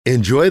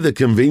Enjoy the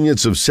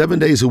convenience of 7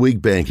 days a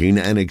week banking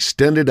and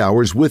extended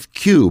hours with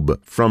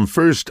Cube from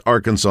First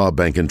Arkansas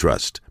Bank and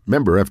Trust.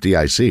 Member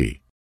FDIC.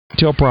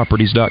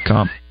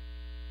 Tailproperties.com.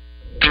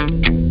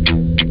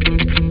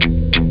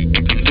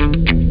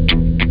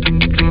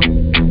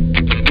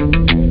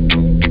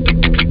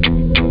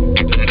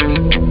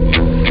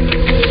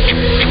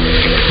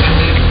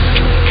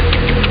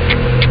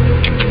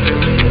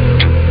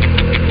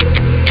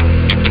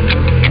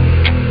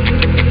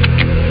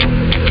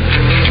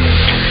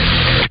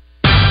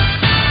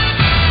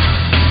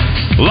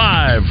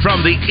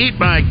 From the Eat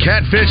My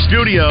Catfish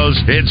studios,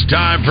 it's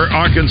time for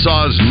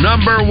Arkansas's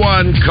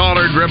 #1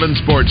 collar-driven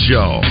sports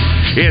show.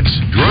 It's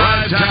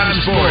Drive Time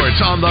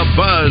Sports on the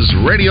Buzz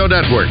Radio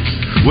Network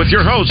with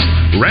your hosts,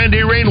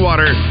 Randy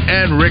Rainwater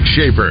and Rick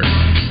Shaeffer.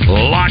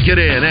 Lock it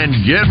in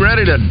and get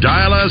ready to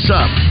dial us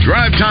up.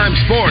 Drive Time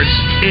Sports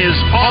is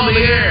on the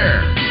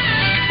air.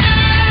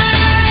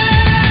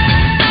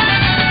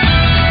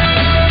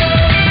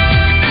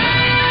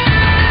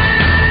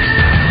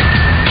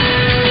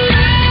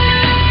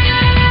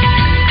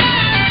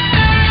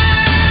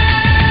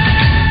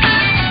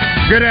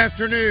 Good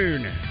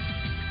afternoon.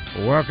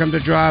 Welcome to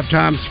Drive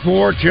Time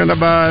Sports on the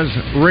Buzz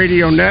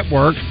Radio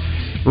Network.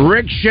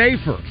 Rick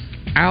Shaeffer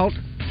out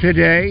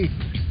today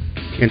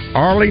in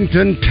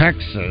Arlington,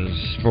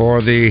 Texas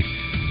for the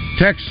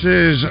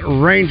Texas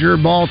Ranger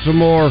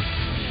Baltimore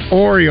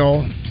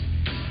Oriole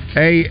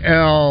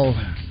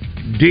ALDS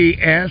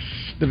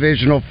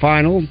Divisional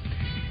Final.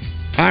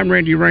 I'm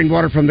Randy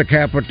Rainwater from the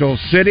capital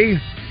city,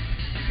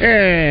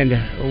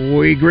 and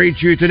we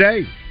greet you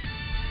today.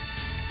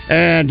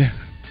 And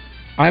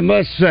I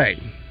must say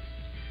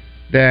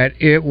that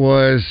it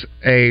was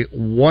a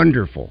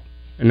wonderful,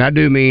 and I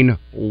do mean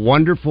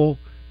wonderful,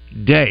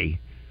 day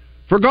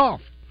for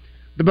golf.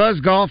 The Buzz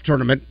Golf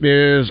Tournament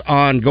is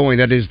ongoing.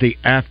 That is the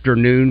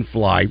afternoon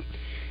flight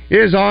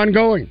is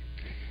ongoing.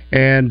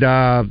 And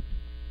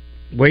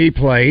we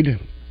played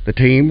the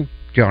team,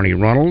 Johnny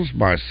Runnels,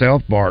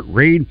 myself, Bart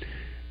Reed,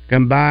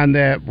 combined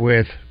that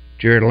with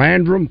Jared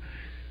Landrum.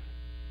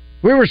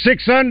 We were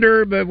 6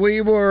 under, but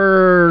we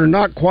were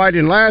not quite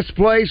in last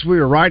place. We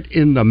were right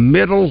in the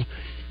middle,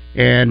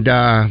 and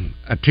a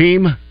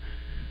team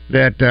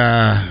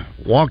that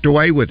walked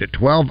away with it.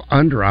 12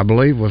 under, I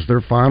believe, was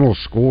their final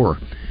score.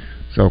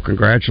 So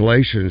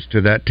congratulations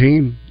to that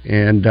team,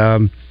 and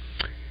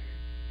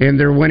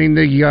they're winning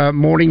the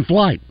morning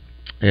flight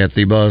at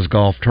the Buzz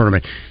Golf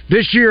Tournament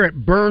this year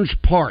at Burns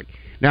Park.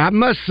 Now, I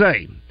must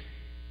say,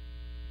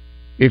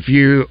 if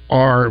you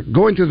are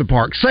going through the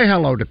park, say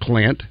hello to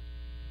Clint.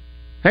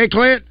 Hey,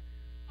 Clint,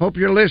 hope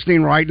you're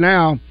listening right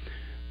now.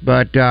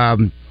 But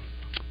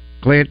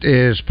Clint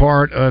is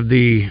part of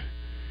the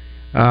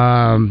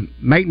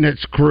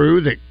maintenance crew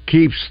that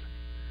keeps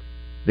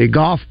the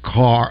golf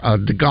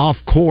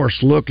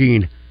course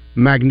looking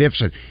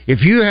magnificent.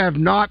 If you have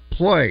not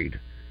played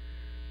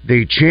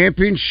the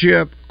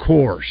championship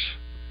course,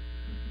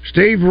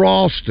 Steve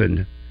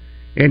Ralston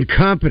and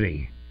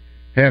company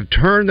have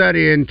turned that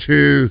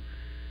into,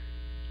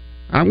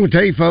 I'm going to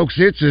tell you, folks,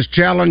 it's as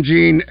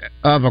challenging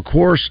of a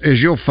course as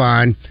you'll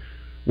find,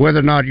 whether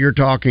or not you're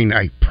talking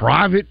a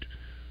private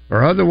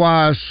or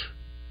otherwise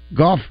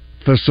golf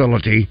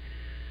facility.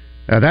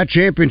 That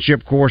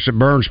championship course at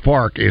Burns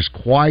Park is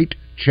quite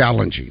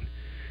challenging.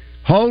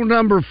 Hole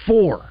number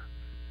 4,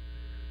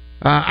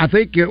 I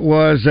think it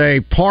was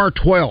a par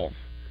 12,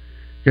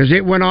 because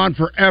it went on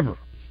forever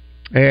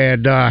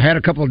and had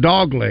a couple of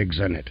dog legs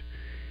in it.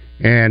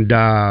 And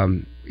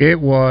it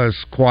was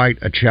quite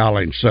a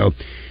challenge. So,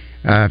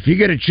 if you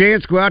get a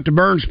chance, go out to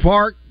Burns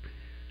Park.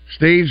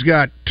 Steve's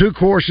got 2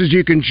 courses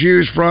you can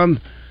choose from.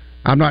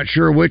 I'm not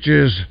sure which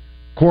is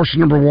course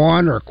number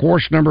 1 or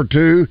course number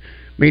 2,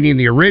 meaning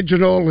the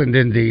original, and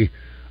then the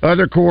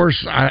other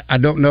course. I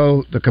don't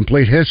know the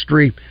complete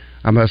history,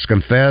 I must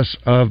confess,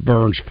 of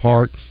Burns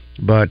Park,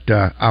 but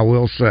I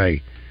will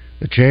say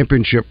the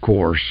championship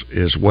course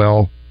is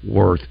well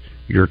worth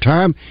your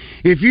time.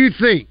 If you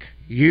think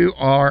you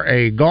are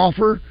a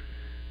golfer,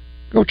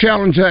 go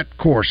challenge that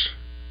course.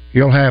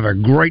 You'll have a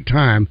great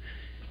time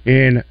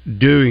in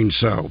doing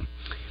so.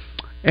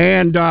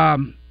 And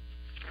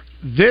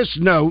this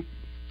note,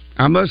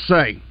 I must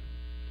say,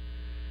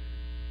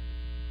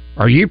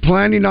 are you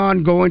planning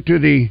on going to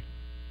the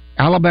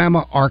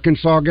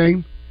Alabama-Arkansas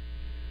game?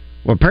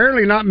 Well,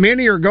 apparently not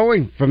many are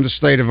going from the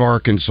state of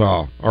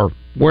Arkansas or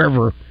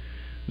wherever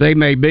they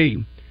may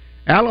be.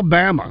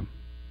 Alabama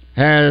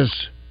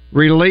has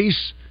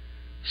released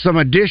some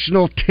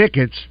additional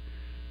tickets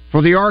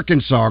for the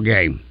Arkansas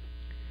game.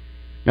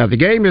 Now, the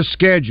game is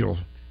scheduled,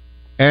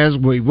 as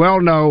we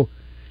well know,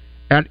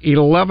 at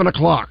 11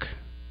 o'clock.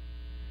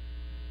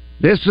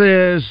 This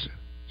is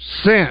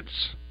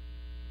since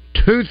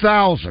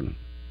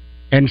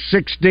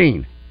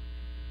 2016.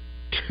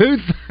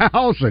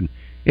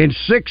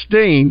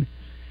 2016,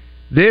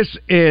 this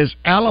is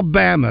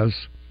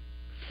Alabama's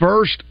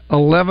first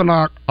 11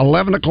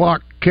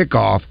 o'clock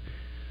kickoff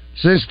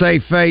since they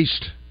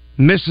faced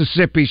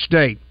Mississippi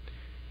State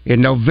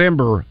in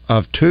November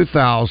of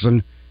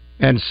 2016.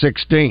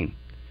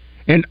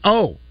 And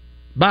oh,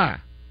 by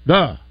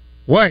the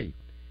way,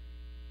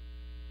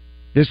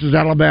 this is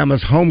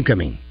Alabama's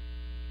homecoming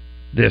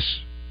this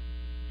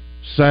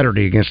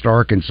Saturday against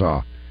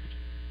Arkansas.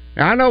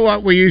 I know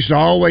what we used to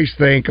always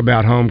think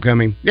about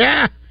homecoming.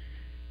 Yeah,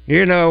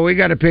 we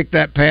got to pick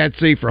that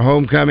patsy for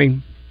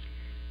homecoming.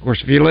 Of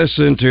course, if you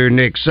listen to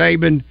Nick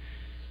Saban,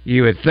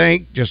 you would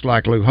think, just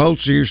like Lou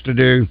Holtz used to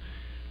do,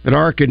 that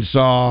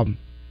Arkansas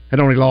had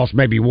only lost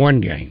maybe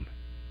one game,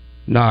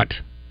 not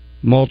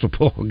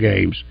multiple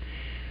games.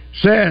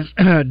 Says,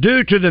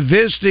 due to the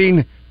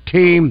visiting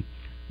team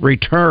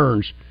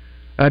returns,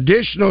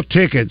 additional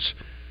tickets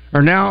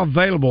are now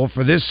available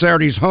for this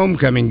Saturday's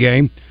homecoming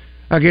game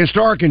against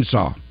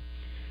Arkansas.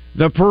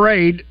 The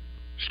parade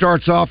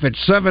starts off at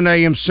 7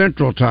 a.m.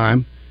 Central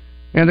Time,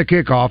 and the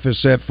kickoff is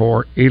set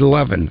for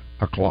 11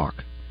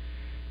 o'clock.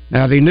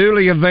 Now, the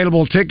newly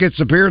available tickets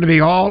appear to be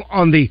all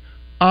on the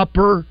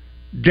upper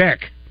deck.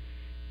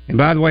 And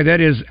by the way,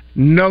 that is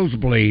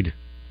nosebleed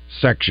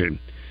section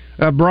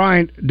of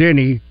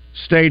Bryant-Denny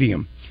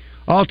Stadium.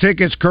 All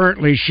tickets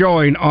currently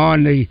showing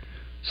on the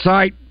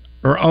site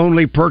or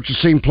only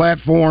purchasing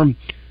platform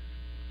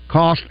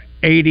cost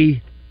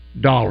 $80.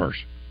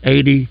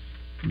 $80.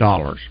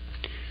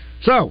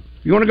 So,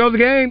 you want to go to the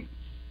game?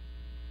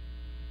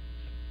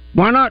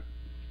 Why not?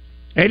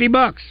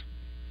 $80.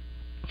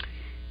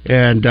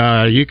 And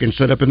you can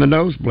sit up in the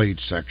nosebleed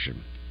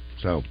section.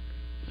 So,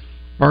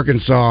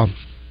 Arkansas,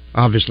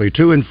 obviously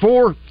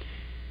 2-4,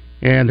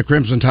 and the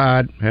Crimson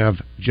Tide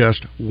have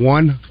just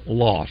one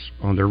loss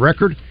on their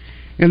record.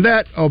 And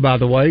that, oh, by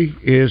the way,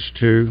 is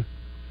to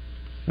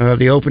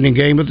the opening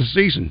game of the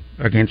season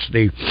against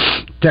the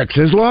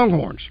Texas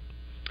Longhorns.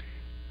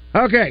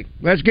 Okay,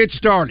 let's get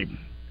started.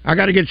 I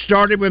got to get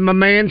started with my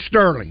man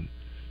Sterling.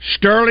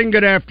 Sterling,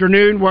 good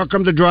afternoon.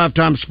 Welcome to Drive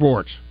Time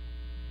Sports.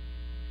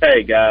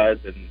 Hey, guys.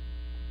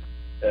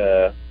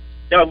 And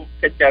y'all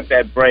checked out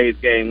that Braves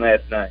game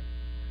last night.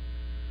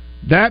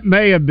 That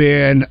may have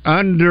been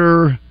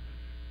under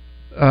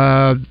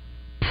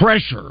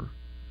pressure.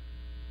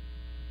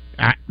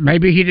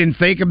 Maybe he didn't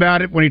think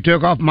about it when he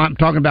took off. I'm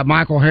talking about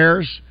Michael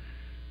Harris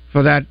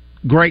for that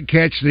great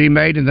catch that he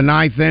made in the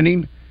ninth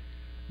inning.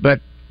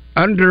 But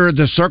under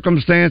the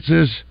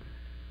circumstances,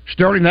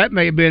 Sterling, that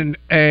may have been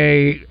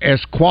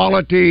as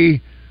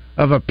quality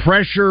of a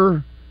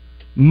pressure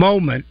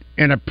moment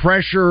and a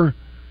pressure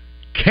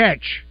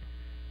catch,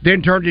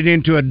 then turned it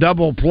into a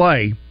double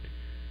play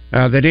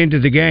that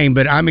ended the game.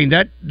 But I mean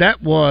that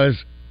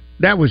was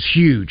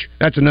huge.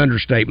 That's an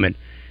understatement.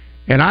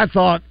 And I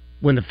thought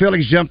when the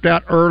Phillies jumped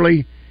out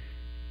early,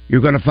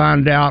 you're going to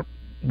find out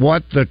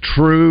what the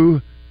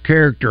true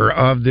character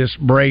of this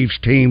Braves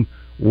team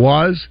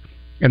was,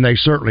 and they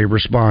certainly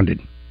responded.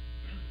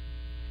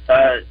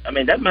 I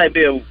mean, that might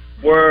be a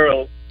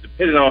world,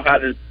 depending on how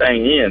this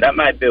thing ends, that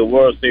might be a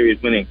World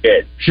Series winning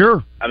catch.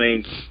 Sure. I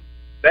mean,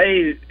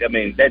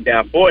 they're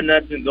down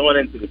 4-0 going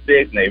into the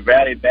sixth, and they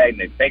rallied back and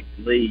they take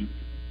the lead.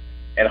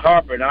 And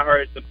Harper, and I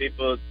heard some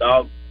people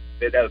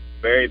said that was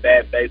very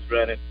bad base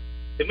running.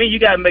 To me, you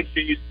got to make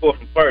sure you score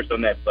from first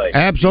on that play.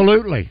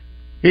 Absolutely.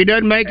 He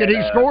doesn't make it;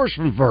 he scores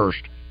from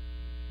first.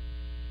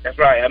 That's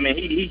right. I mean,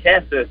 he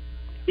has to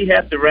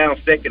round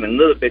second a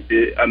little bit.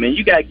 You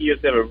got to give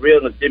yourself a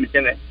real legitimate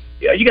chance.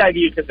 You got to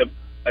give yourself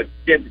a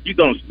chance that you're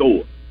going to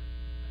score.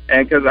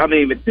 And because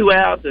with 2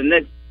 outs,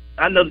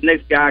 I know the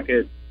next guy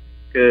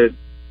could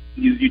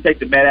you take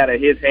the bat out of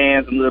his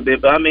hands a little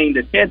bit. But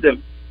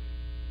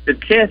the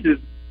chances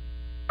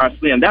are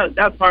slim.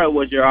 That part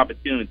was your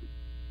opportunity.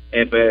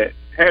 And for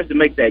Harris to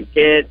make that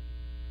catch,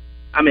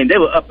 they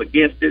were up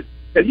against it.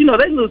 Because,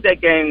 they lose that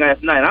game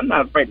last night. I'm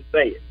not afraid to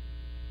say it.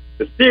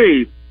 The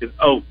series is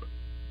over.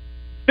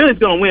 Philly's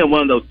going to win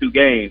one of those two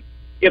games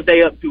if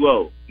they up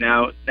 2-0.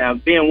 Now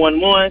being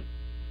 1-1,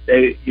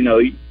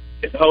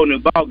 it's a whole new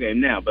ball game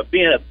now. But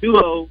being up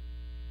 2-0,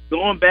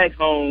 going back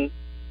home,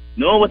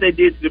 knowing what they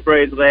did to the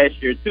Braves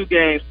last year, 2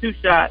 games, 2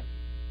 shots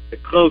to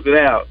close it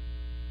out.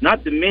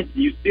 Not to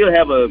mention you still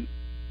have a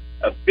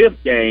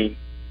fifth game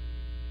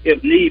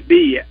if need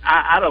be.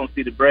 I don't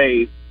see the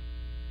Braves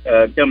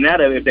coming out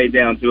of it if they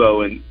down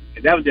 2-0, and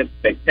that was just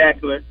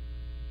spectacular.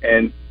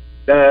 And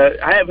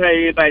I haven't heard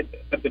anybody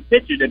but the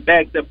pitcher that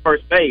backs up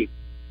first base.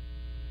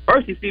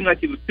 First, he seemed like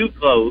he was too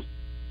close,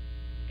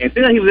 and it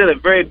seemed like he was at a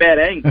very bad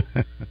angle.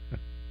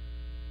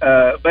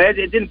 But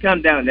it didn't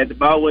come down to that. The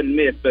ball wasn't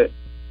missed. But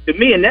to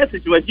me, in that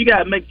situation, you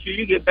got to make sure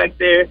you get back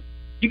there.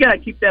 You got to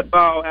keep that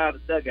ball out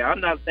of the dugout.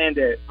 I'm not saying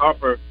that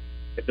Harper,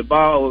 if the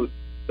ball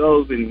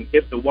goes and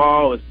hits the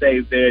wall and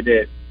stays there,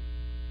 that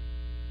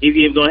he's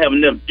even going to have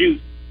enough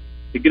juice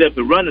to get up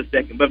and run a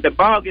second. But if the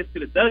ball gets to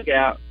the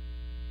dugout,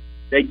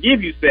 they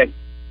give you seconds,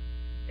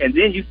 and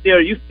then you still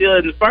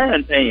in the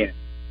firing pan.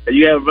 So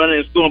you have a running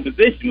and scoring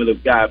position with a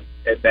guy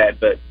at that.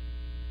 But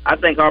I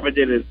think Harper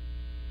did his.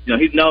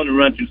 He's known to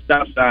run through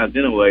stop signs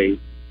anyway.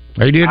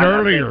 He did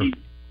earlier.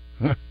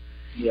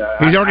 He's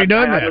already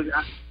done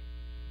that.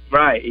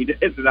 Right, he does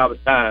it all the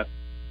time.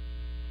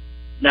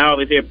 Now I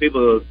always hear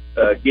people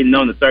getting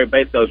on the third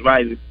base coach.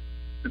 Right,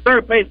 the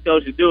third base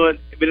coach is doing,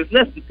 but it's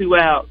less than 2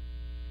 outs.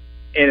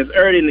 and it's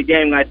early in the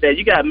game like that,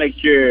 you got to make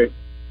sure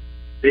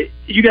that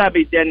you got to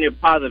be damn near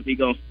positive he's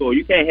going to score.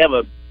 You can't have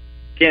a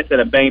chance at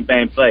a bang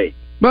play.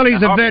 Well,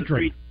 he's a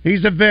veteran.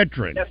 He's a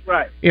veteran. That's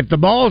right. If the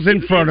ball's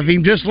in front of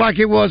him, just like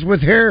it was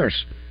with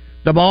Harris,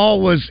 the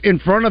ball was in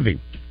front of him.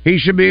 He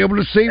should be able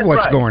to see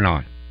what's going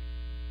on.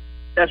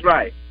 That's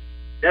right.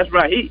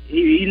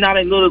 He's not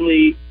in Little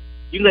League.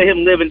 You can let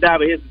him live and die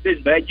with his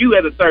decision. But you,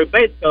 as a third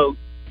base coach,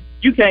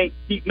 you can't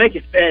keep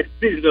making bad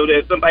decisions over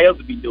there. Somebody else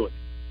will be doing it.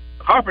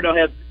 Harper don't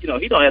have, he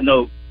don't have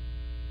no,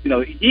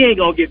 he ain't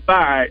gonna get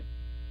fired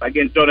by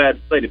getting thrown out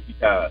of the plate a few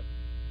times.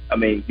 I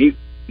mean, he's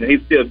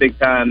still a big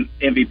time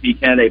MVP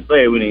candidate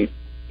player when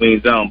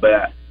he's on.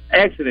 But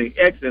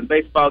excellent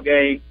baseball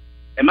game.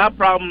 And my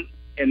problem,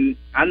 and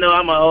I know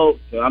I'm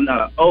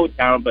not an old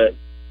timer, but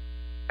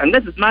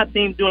unless it's my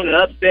team doing the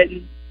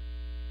upsetting,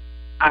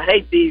 I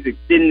hate these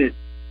extended,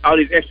 all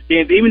these extra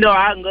games. Even though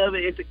I love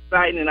it, it's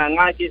exciting and I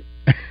like it,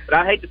 but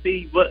I hate to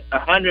see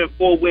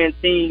 104 win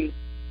team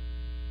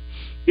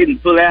getting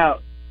pulled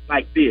out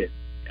like this.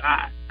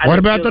 What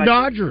about the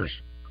Dodgers?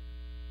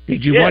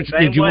 Did you watch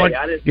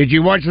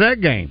that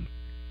game?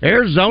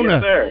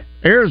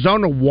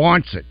 Arizona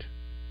wants it.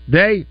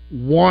 They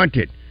want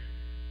it.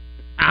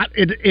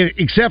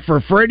 Except for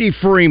Freddie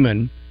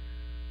Freeman,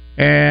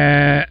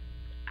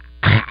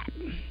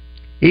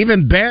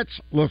 even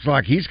Betts looks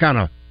like he's kind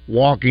of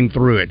walking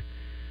through it,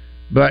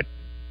 but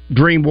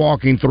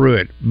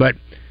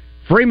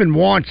Freeman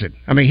wants it.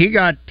 I mean, he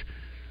got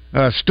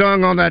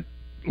stung on that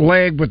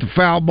leg with the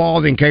foul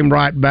ball, then came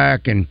right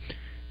back and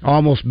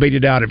almost beat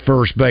it out at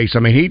first base. I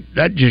mean,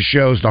 that just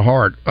shows the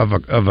heart of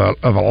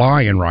a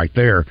lion right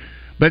there.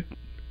 But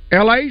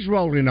LA's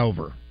rolling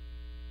over.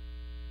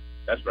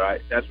 That's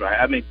right.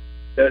 I mean,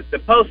 the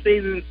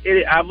postseason,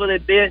 I will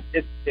admit,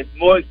 it's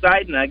more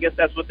exciting. I guess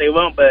that's what they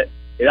want, but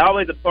it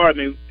always a part of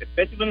me,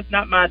 especially when it's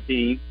not my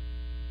team.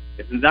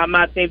 If it's not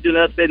my team doing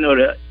upsetting or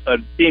the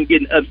team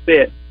getting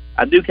upset,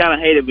 I do kind of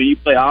hate it when you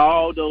play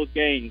all those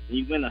games and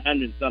you win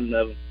 100-something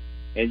of them,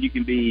 and you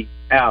can be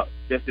out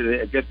just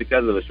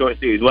because of a short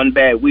series, one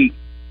bad week,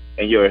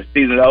 and your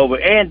season's over,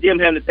 and them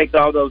having to take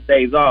all those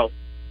days off,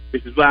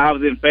 which is why I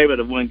was in favor of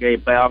the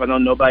one-game playoff. I know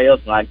nobody else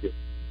liked it,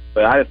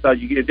 but I just thought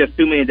you get just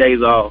too many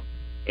days off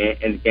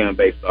in the game of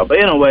baseball. But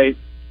anyway,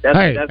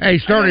 hey,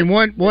 starting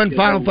one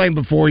final thing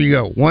before you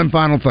go. One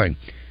final thing.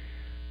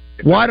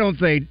 Why don't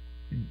they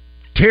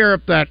tear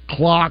up that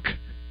clock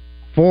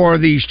for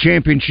these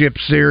championship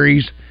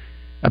series?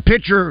 A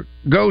pitcher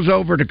goes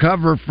over to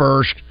cover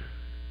first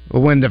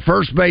when the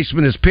first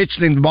baseman is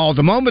pitching the ball.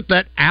 The moment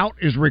that out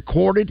is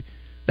recorded,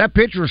 that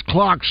pitcher's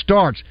clock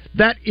starts.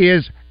 That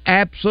is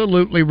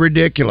absolutely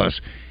ridiculous.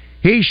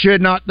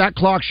 That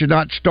clock should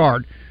not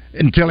start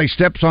until he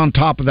steps on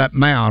top of that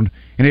mound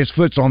and his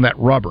foot's on that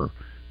rubber.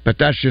 But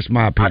that's just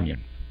my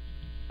opinion.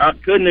 I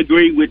couldn't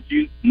agree with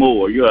you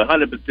more. You're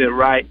 100%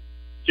 right.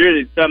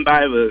 Surely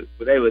somebody would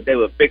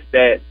fix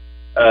that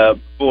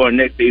before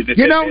next season.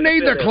 You don't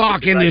need the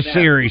clock in this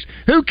series.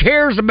 Who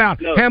cares about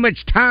how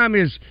much time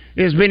is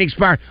being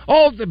expired?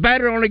 Oh, the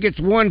batter only gets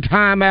one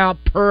time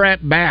out per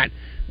at bat.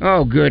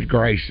 Oh, good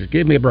gracious.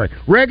 Give me a break.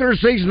 Regular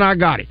season, I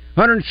got it.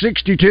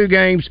 162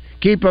 games.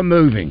 Keep them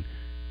moving.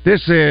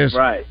 This is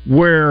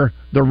where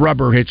the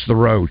rubber hits the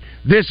road.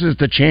 This is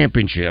the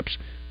championships.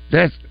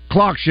 That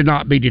clock should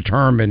not be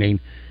determining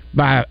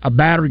by a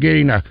batter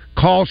getting a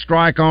call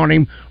strike on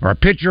him or a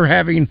pitcher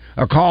having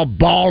a call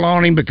ball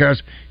on him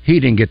because he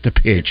didn't get the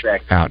pitch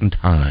out in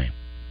time.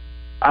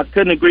 I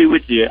couldn't agree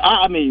with you.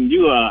 I mean,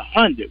 you are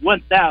 100,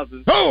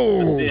 1,000.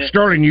 Oh,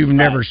 Sterling, you've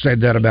never said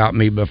that about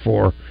me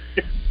before.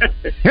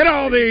 In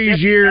all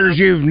these years,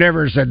 you've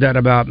never said that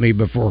about me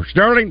before.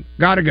 Sterling,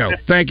 gotta go.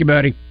 Thank you,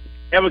 buddy.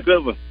 Have a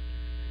good one.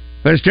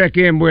 Let's check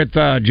in with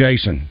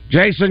Jason.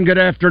 Jason, good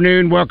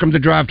afternoon. Welcome to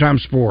Drive Time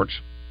Sports.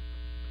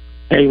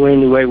 Hey,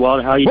 Wayne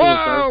Walter. How you doing,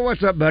 sir?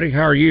 What's up, buddy?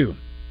 How are you?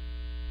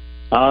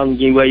 I'm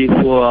getting ready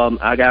for,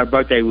 I got a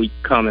birthday week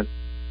coming.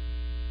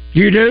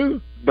 You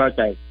do?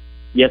 Birthday.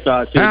 Yes,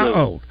 sir.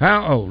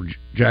 How old,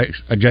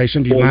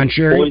 Jason? Do you mind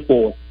sharing?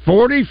 44.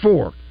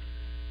 44.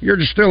 You're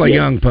just still a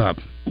young pup.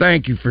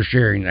 Thank you for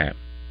sharing that.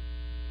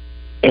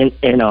 And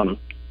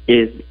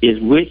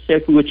is Rick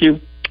Shaeffer with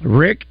you?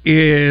 Rick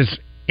is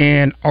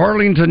in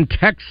Arlington,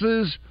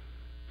 Texas,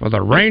 for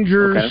the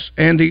Rangers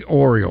and the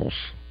Orioles.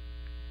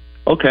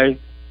 Okay.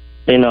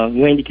 And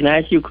Wendy, can I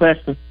ask you a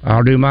question?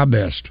 I'll do my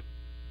best.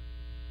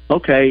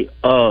 Okay.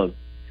 And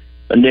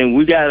then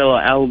we got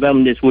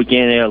Alabama this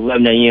weekend at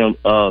 11 a.m.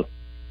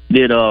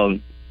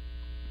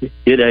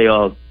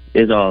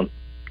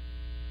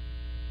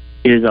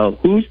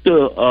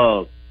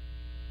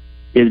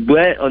 Is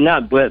Brett or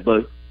not Brett,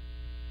 but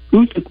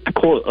who's the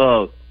coach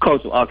of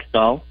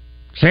Arkansas?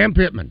 Sam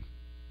Pittman.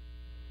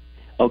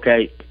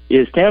 Okay.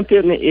 Is Sam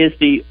Pittman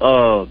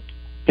the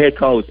head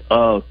coach?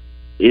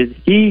 Is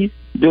he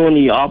doing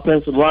the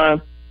offensive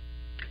line?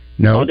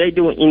 No. Are they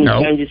doing any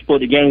changes for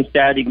the game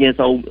Saturday against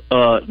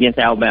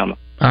Alabama?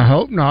 I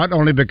hope not,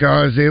 only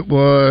because it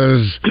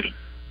was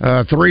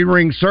a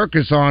three-ring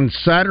circus on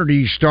Saturday.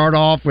 You start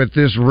off with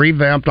this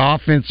revamped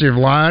offensive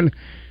line.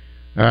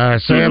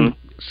 Sam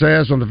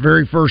says on the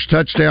very first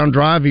touchdown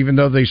drive, even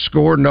though they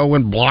scored, no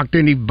one blocked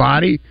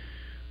anybody.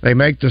 They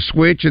make the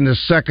switch in the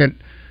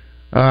second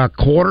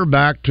quarter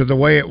back to the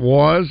way it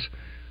was.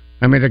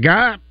 I mean, the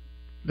guy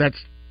that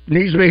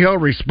needs to be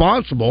held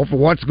responsible for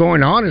what's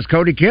going on is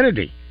Cody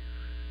Kennedy.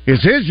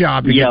 It's his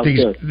job to get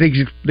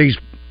these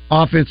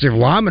offensive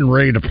linemen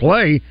ready to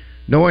play,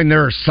 knowing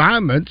their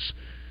assignments.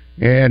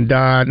 And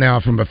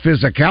now from a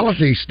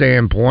physicality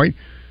standpoint,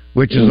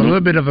 which is a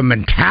little bit of a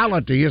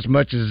mentality as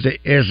much as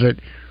it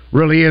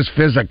really is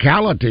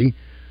physicality,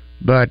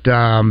 but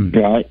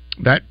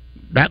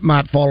that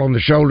might fall on the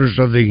shoulders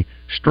of the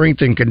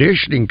strength and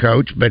conditioning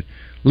coach, but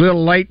a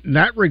little late in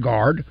that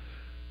regard.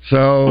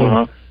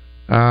 So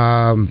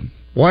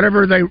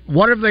whatever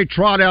they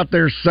trot out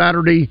there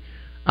Saturday,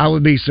 I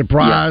would be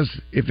surprised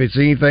if it's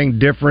anything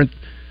different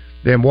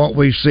than what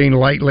we've seen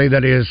lately.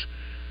 That is,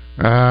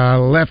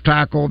 left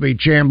tackle will be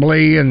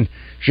Chamblee, and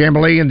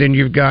then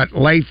you've got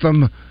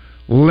Latham,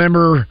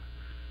 Limmer,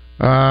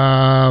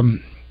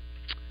 going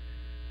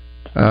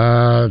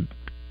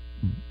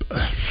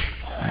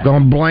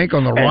blank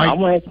on the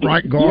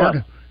right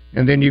guard,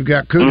 and then you've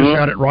got Kudas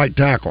out at right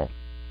tackle.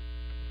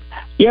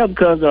 Yeah,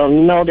 because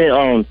you know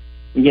that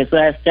against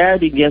last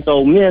Saturday against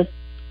Ole Miss,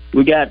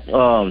 we got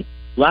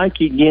line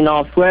keep getting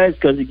off flags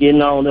because he's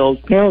getting all those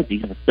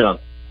penalties and stuff.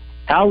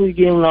 How are we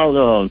getting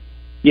all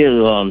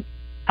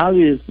how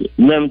is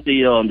limit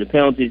the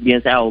penalties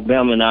against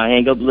Alabama? And I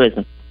hang up.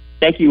 Listen,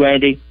 thank you,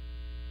 Andy.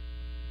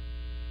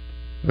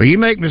 Well, you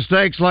make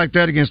mistakes like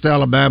that against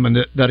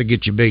Alabama, that'll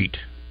get you beat.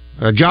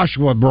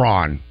 Joshua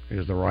Braun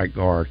is the right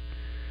guard.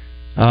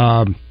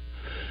 I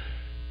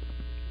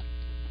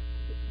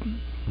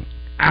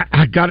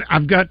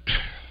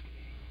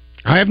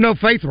have no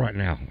faith right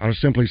now. I'll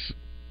simply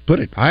put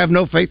it. I have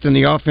no faith in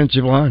the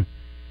offensive line.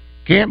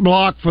 Can't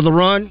block for the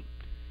run.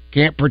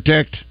 Can't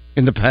protect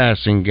in the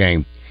passing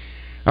game.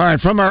 All right,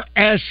 from our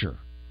Asher,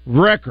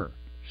 Wrecker,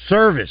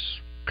 Service,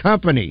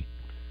 Company,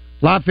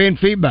 live fan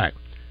feedback.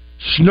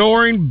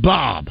 Snoring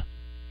Bob,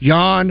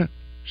 Jan,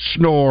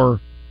 Snore,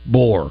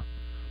 Boar.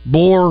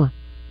 Boar,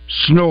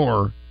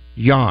 Snore,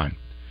 Jan.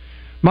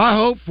 My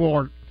hope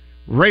for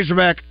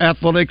Razorback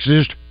athletics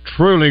is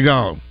truly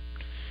gone.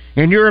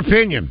 In your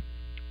opinion,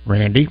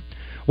 Randy,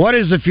 what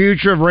is the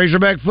future of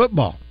Razorback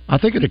football? I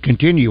think it'll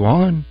continue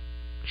on,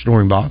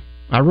 Snoring Bob.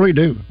 I really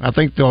do. I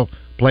think they'll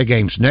play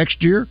games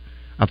next year.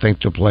 I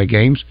think they'll play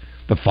games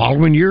the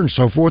following year and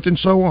so forth and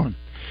so on.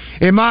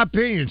 In my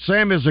opinion,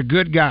 Sam is a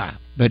good guy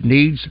that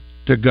needs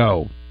to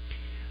go.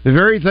 The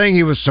very thing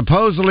he was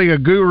supposedly a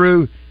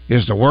guru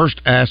is the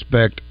worst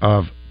aspect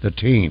of the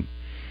team.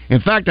 In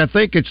fact, I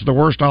think it's the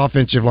worst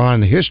offensive line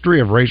in the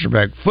history of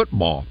Razorback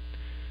football.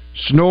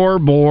 Snore,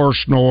 Boar,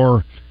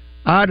 Snore.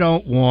 I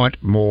don't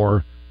want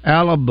more.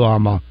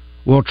 Alabama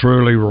will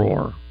truly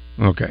roar.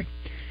 Okay.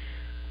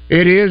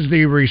 It is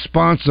the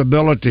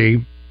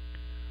responsibility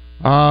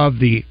of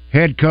the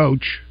head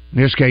coach,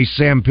 in this case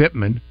Sam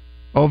Pittman,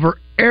 over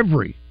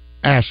every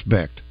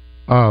aspect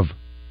of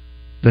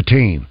the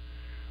team.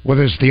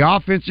 Whether it's the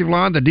offensive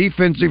line, the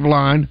defensive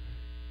line,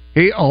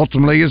 he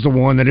ultimately is the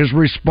one that is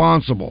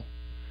responsible.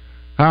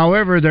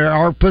 However, there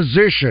are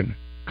position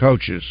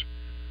coaches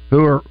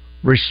who are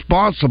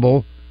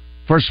responsible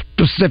for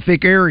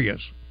specific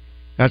areas.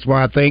 That's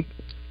why I think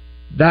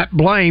that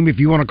blame, if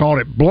you want to call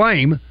it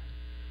blame,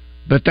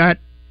 that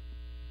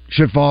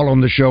should fall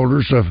on the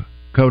shoulders of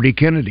Cody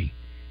Kennedy.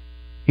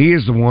 He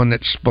is the one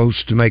that's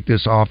supposed to make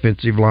this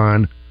offensive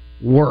line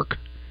work.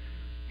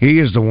 He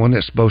is the one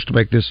that's supposed to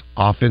make this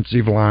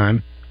offensive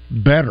line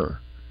better.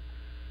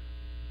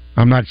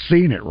 I'm not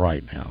seeing it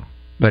right now.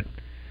 But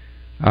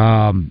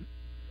I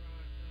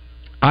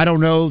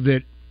don't know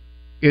that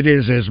it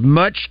is as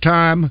much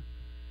time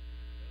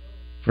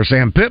for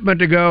Sam Pittman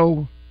to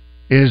go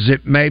as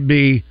it may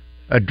be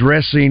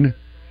addressing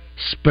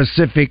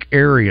specific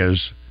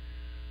areas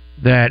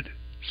that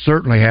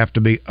certainly have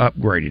to be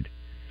upgraded.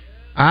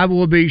 I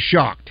will be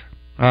shocked.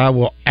 I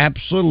will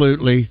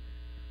absolutely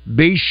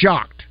be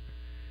shocked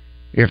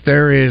if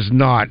there is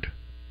not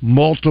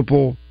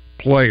multiple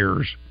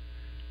players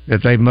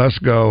that they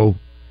must go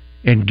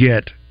and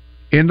get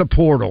in the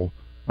portal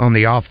on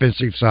the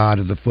offensive side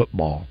of the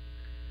football.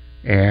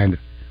 And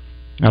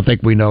I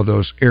think we know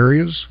those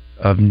areas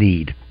of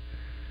need.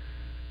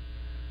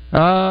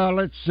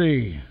 Let's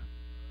see.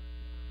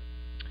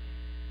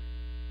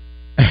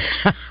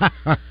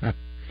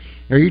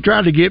 Are you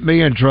trying to get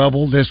me in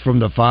trouble? This from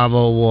the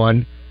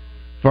 501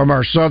 from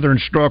our Southern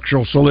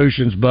Structural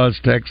Solutions Buzz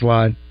text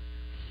line.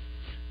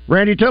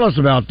 Randy, tell us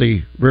about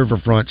the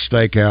Riverfront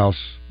Steakhouse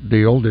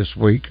deal this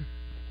week.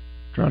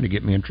 Trying to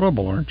get me in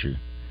trouble, aren't you?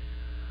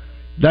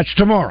 That's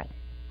tomorrow.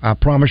 I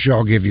promise you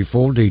I'll give you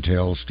full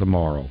details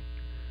tomorrow.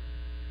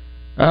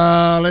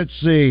 Let's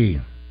see.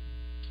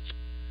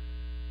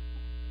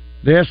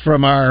 This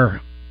from our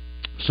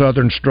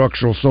Southern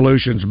Structural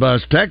Solutions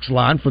Buzz text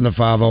line from the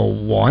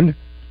 501.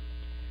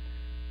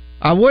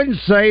 I wouldn't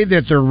say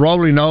that they're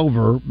rolling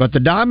over, but the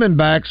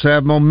Diamondbacks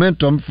have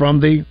momentum from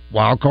the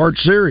Wild Card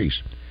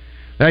Series.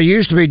 That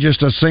used to be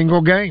just a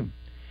single game.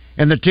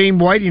 and the team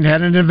waiting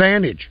had an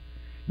advantage.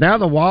 Now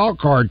the wild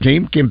card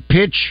team can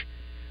pitch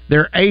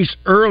their ace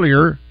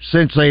earlier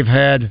since they've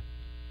had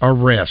a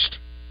rest.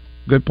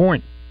 Good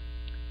point.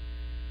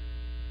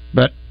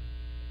 But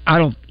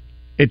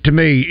to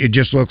me, it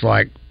just looks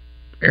like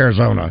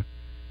Arizona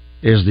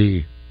is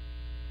the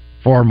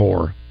far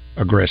more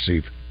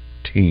aggressive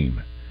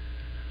team.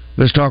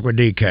 Let's talk with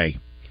DK.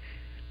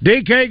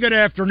 DK, good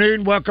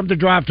afternoon. Welcome to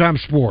Drive Time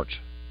Sports.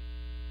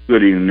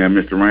 Good evening there,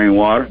 Mr.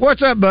 Rainwater.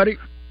 What's up, buddy?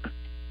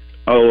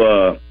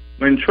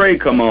 When Trey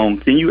come on,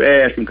 can you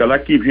ask him, because I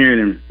keep hearing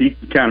him, he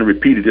kind of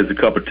repeated this a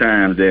couple of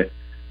times, that,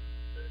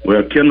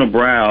 well, Kendall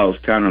Browse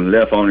kind of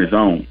left on his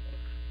own.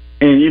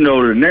 And,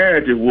 the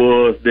narrative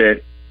was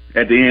that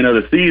at the end of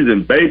the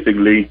season,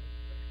 basically,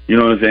 you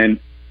know what I'm saying,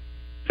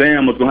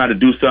 Sam was going to have to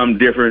do something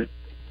different.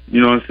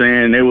 You know what I'm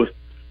saying? They was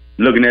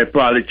looking at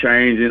probably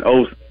changing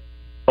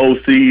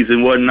OCs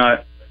and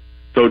whatnot.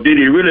 So did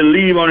he really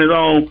leave on his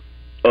own?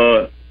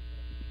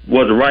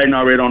 Was the writing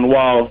already on the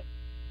wall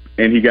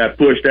and he got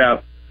pushed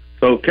out?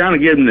 So kind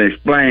of get him to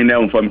explain that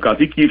one for me, because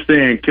he keeps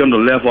saying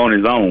Kendall left on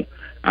his own.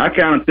 I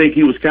kind of think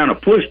he was kind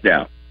of pushed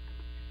out.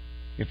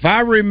 If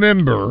I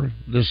remember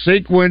the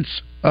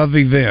sequence of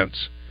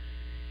events,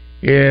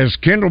 is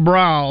Kendall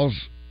Browse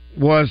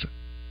was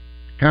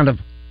kind of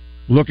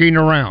looking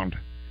around.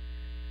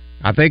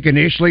 I think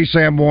initially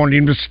Sam wanted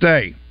him to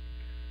stay.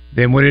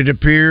 Then when it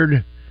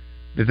appeared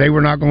that they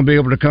were not going to be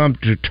able to come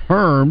to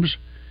terms,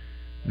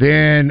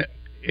 then,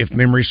 if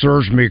memory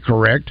serves me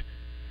correct,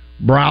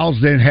 Browse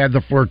then had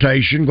the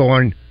flirtation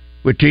going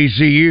with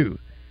TCU.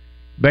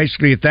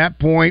 Basically, at that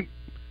point,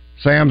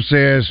 Sam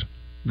says,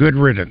 good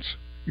riddance,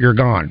 you're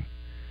gone.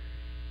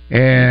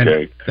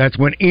 And that's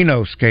when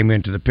Enos came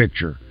into the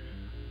picture.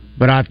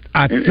 But I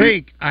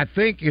think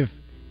if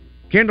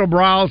Kendall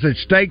Browse had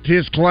staked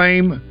his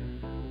claim,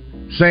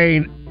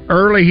 saying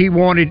early he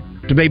wanted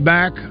to be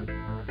back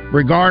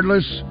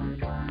regardless,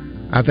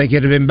 I think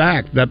it'd have been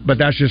back. But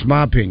that's just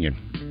my opinion.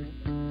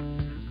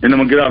 And I'm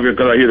going to get off here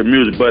because I hear the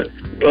music. But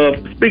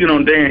speaking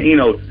on Dan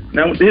Enos,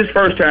 now his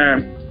first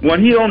time,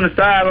 when he on the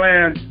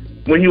sideline,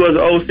 when he was an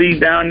OC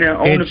down there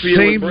on the field.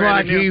 It seems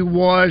like he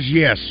was,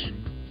 yes.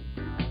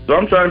 So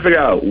I'm trying to figure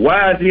out,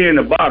 why is he in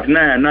the box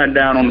now, not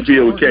down on the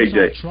field with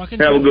KJ?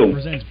 Have a good one.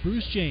 Presents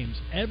Bruce James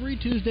every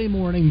Tuesday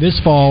morning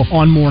this fall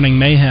on Morning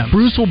Mayhem.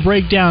 Bruce will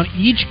break down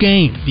each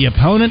game, the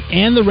opponent,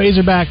 and the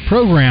Razorback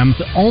program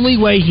the only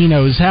way he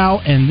knows how,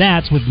 and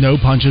that's with no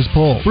punches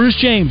pulled. Bruce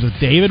James with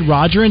David,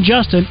 Roger, and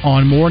Justin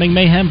on Morning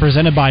Mayhem,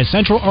 presented by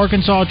Central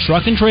Arkansas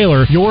Truck and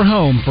Trailer, your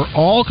home for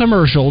all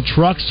commercial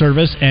truck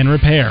service and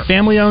repair.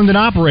 Family owned and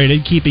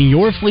operated, keeping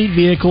your fleet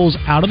vehicles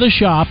out of the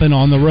shop and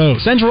on the road.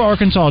 Central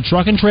Arkansas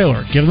Truck and Trailer.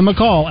 Give them a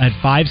call at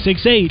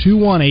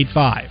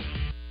 568-2185.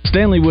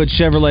 Stanley Wood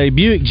Chevrolet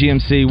Buick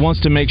GMC wants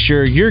to make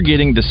sure you're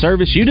getting the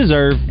service you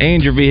deserve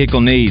and your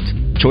vehicle needs.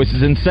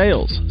 Choices in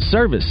sales,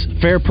 service,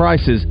 fair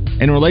prices,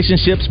 and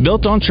relationships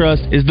built on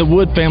trust is the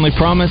Wood family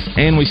promise,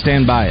 and we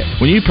stand by it.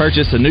 When you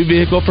purchase a new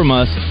vehicle from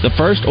us, the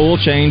first oil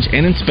change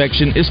and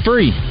inspection is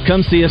free.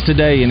 Come see us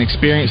today and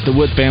experience the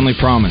Wood family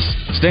promise.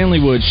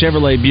 Stanley Wood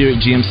Chevrolet Buick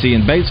GMC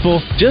in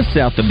Batesville, just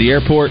south of the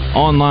airport.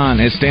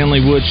 Online at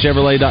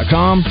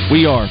StanleyWoodChevrolet.com.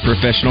 We are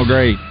professional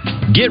grade.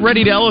 Get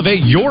ready to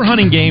elevate your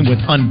hunting game with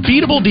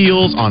unbeatable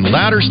deals on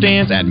ladder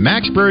stands at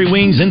Max Prairie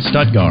Wings in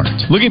Stuttgart.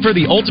 Looking for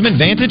the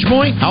ultimate vantage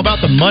point? How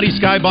about the Muddy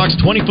Skybox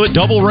 20-foot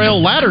double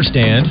rail ladder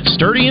stand?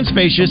 Sturdy and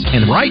spacious,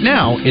 and right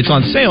now it's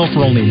on sale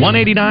for only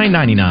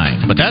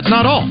 $189.99. But that's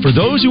not all. For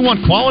those who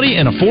want quality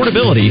and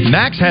affordability,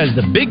 Max has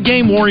the Big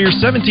Game Warrior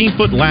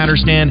 17-foot ladder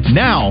stand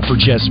now for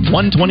just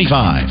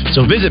 $125.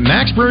 So visit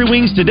Max Prairie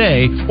Wings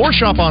today or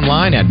shop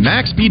online at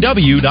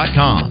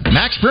maxpw.com.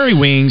 Max Prairie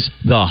Wings,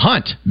 the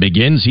hunt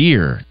begins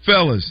here.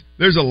 Fellas,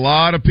 there's a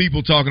lot of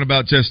people talking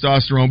about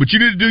testosterone, but you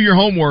need to do your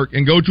homework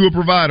and go to a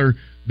provider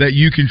that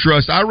you can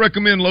trust. I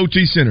recommend Low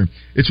T Center.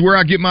 It's where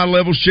I get my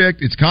levels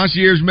checked. It's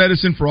concierge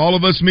medicine for all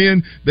of us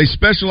men. They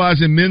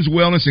specialize in men's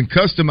wellness and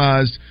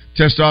customized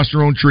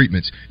testosterone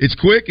treatments. It's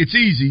quick, it's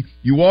easy.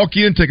 You walk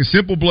in, take a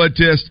simple blood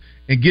test,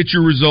 and get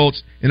your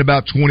results in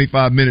about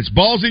 25 minutes.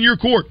 Ball's in your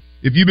court.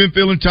 If you've been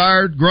feeling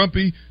tired,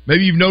 grumpy,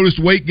 maybe you've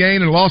noticed weight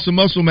gain and loss of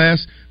muscle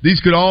mass, these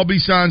could all be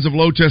signs of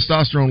low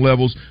testosterone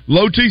levels.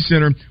 Low T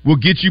Center will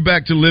get you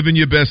back to living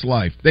your best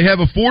life. They have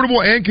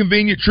affordable and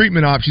convenient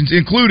treatment options,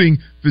 including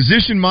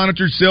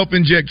physician-monitored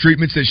self-inject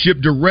treatments that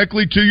ship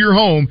directly to your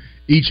home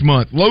each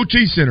month. Low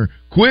T Center,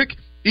 quick,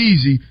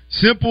 easy,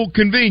 simple,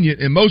 convenient,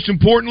 and most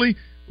importantly,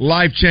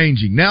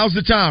 life-changing. Now's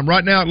the time.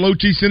 Right now at Low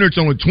T Center, it's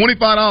only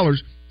 $25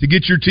 to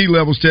get your T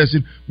levels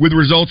tested with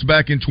results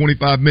back in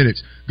 25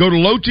 minutes. Go to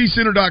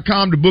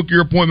lowtcenter.com to book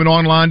your appointment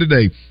online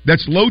today.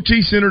 That's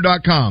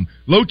lowtcenter.com.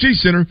 Low T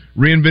Center,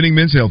 reinventing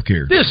men's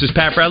healthcare. This is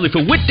Pat Bradley for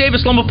Whit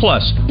Davis Lumber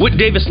Plus. Whit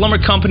Davis Lumber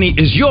Company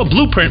is your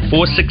blueprint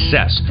for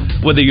success.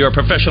 Whether you're a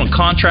professional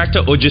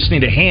contractor or just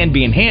need a hand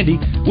being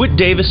handy, Whit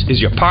Davis is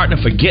your partner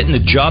for getting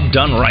the job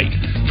done right.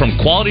 From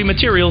quality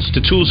materials to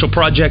tools for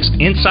projects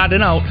inside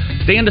and out,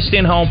 they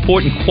understand how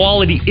important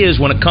quality is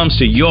when it comes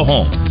to your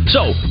home.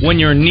 So, when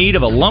you're in need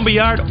of a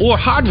lumberyard,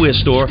 or hardware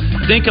store,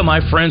 think of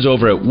my friends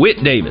over at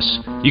Whit Davis.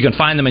 You can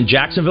find them in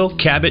Jacksonville,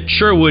 Cabot,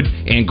 Sherwood,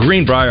 and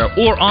Greenbrier,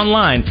 or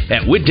online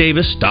at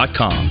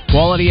whitdavis.com.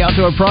 Quality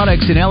Outdoor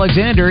Products in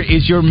Alexander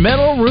is your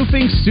metal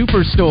roofing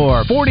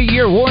superstore.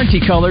 40-year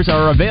warranty colors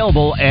are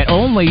available at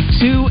only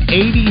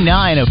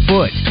 $289 a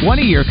foot.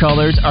 20-year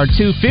colors are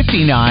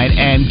 $259,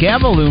 and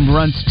Gavaloom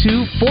runs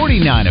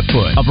 $249 a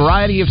foot. A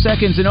variety of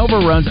seconds and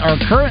overruns are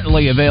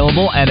currently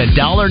available at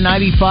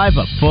 $1.95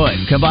 a foot.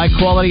 Come by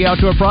Quality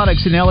Outdoor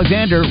Products in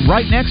Alexander,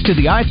 right next to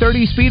the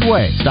I-30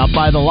 Speedway. Stop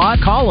by the lot,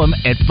 call them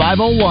at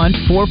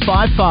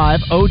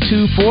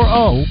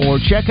 501-455-0240, or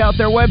check out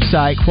their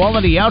website,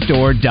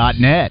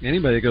 qualityoutdoor.net.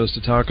 Anybody that goes to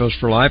Tacos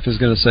for Life is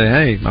going to say,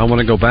 hey, I want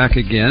to go back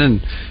again,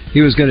 and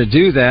he was going to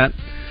do that.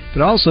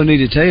 But I also need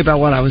to tell you about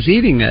what I was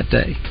eating that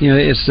day. You know,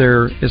 it's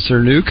their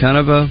new kind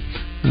of a,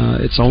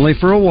 it's only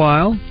for a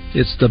while.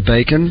 It's the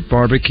Bacon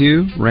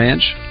Barbecue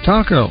Ranch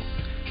Taco.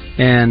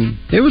 And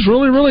it was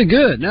really, really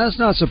good. Now, it's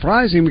not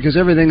surprising because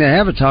everything they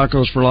have at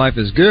Tacos for Life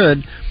is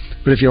good.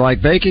 But if you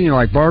like bacon, you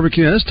like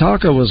barbecue, this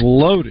taco was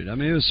loaded. I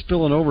mean, it was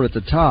spilling over at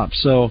the top.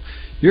 So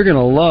you're going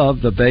to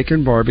love the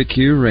Bacon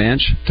Barbecue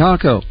Ranch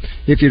Taco.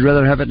 If you'd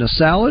rather have it in a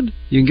salad,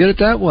 you can get it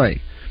that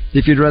way.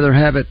 If you'd rather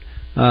have it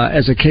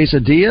as a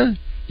quesadilla,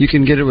 you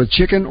can get it with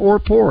chicken or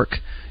pork.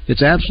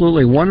 It's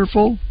absolutely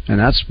wonderful, and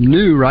that's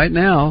new right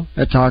now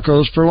at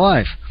Tacos for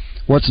Life.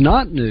 What's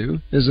not new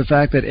is the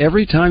fact that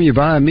every time you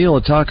buy a meal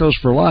at Tacos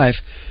for Life,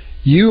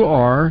 you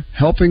are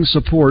helping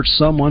support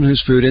someone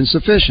who's food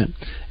insufficient.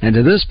 And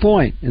to this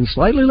point, in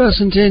slightly less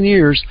than 10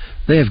 years,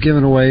 they have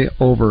given away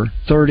over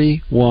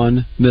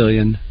 31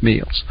 million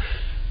meals.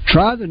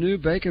 Try the new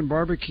Bacon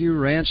Barbecue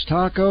Ranch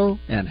Taco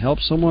and help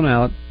someone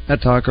out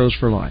at Tacos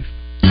for Life.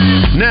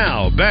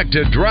 Now, back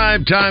to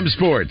Drive Time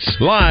Sports,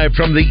 live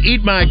from the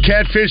Eat My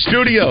Catfish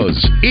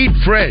studios. Eat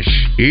fresh,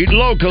 eat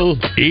local,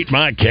 eat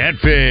my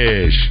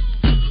catfish.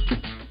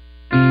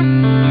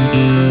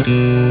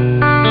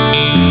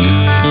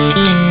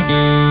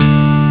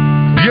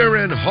 You're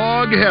in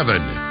hog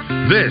heaven.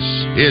 This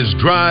is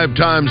Drive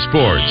Time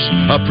Sports,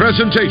 a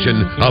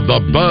presentation of the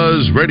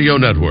Buzz Radio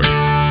Network.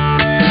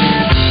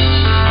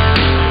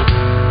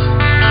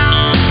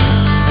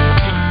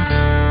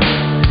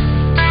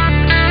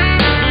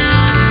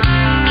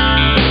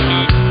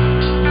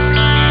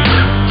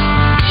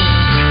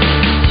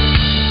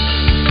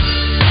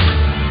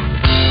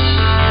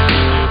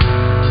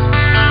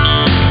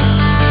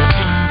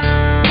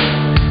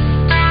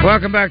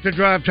 Welcome back to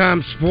Drive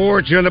Time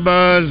Sports on the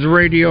Buzz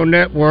Radio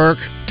Network.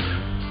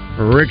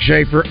 Rick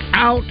Shaeffer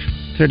out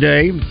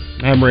today.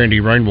 I'm Randy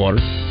Rainwater.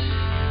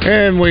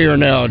 And we are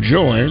now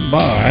joined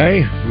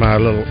by my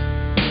little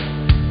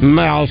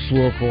mouse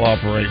will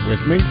cooperate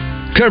with me.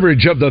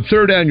 Coverage of the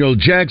third annual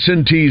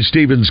Jackson T.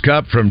 Stevens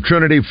Cup from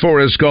Trinity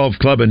Forest Golf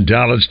Club in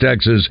Dallas,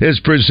 Texas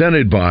is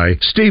presented by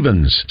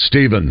Stevens.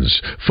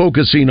 Stevens,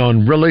 focusing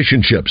on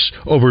relationships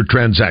over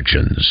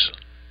transactions.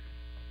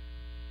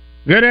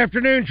 Good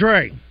afternoon,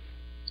 Trey.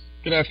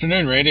 Good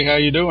afternoon, Randy. How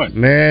you doing?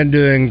 Man,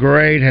 doing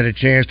great. Had a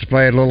chance to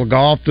play a little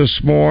golf this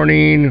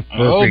morning.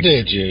 Perfect,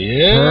 did you?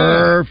 Yeah.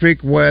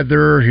 Perfect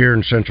weather here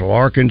in Central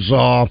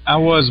Arkansas.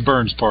 How was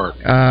Burns Park?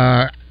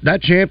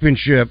 That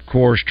championship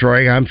course,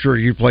 Trey, I'm sure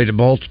you played it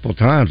multiple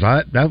times.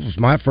 That was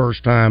my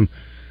first time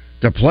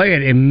to play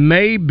it in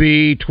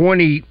maybe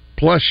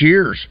 20-plus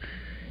years.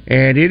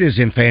 And it is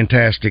in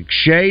fantastic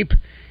shape.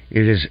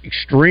 It is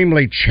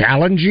extremely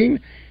challenging.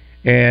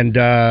 And,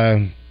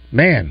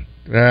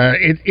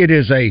 it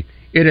is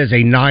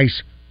a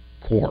nice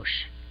course.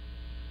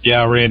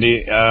 Yeah,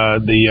 Randy.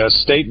 The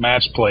state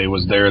match play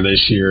was there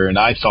this year, and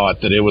I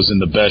thought that it was in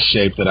the best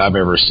shape that I've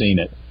ever seen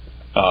it.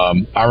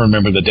 I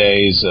remember the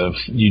days of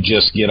you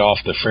just get off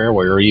the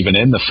fairway or even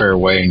in the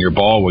fairway, and your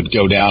ball would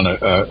go down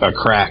a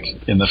crack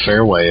in the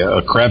fairway,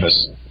 a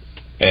crevice.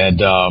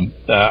 And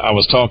I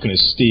was talking to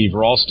Steve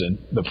Ralston,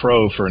 the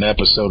pro, for an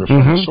episode of From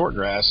the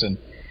Shortgrass, and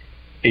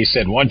he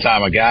said one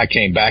time a guy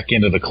came back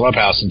into the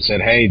clubhouse and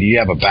said, "Hey, do you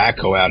have a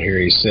backhoe out here?"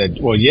 He said,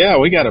 "Well, yeah,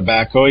 we got a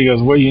backhoe." He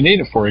goes, "What do you need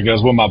it for?" He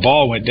goes, "Well, my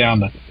ball went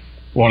down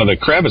one of the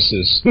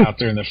crevices out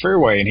there in the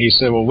fairway." And he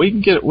said, "Well, we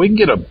can get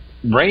a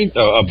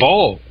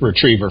ball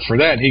retriever for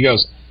that." And he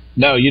goes,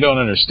 "No, you don't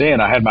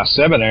understand. I had my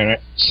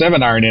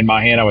 7-iron in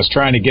my hand. I was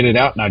trying to get it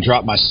out, and I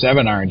dropped my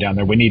 7-iron down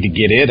there. We need to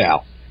get it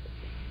out."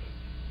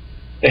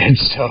 And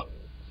so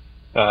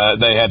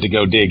they had to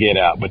go dig it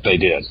out, but they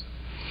did.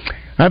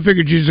 I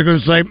figured you were going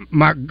to say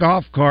my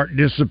golf cart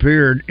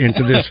disappeared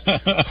into this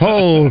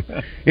hole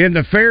in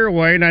the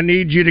fairway, and I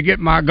need you to get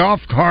my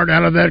golf cart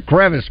out of that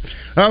crevice.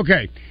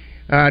 Okay.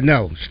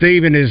 No,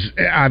 Stephen is,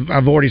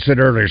 I've already said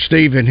earlier,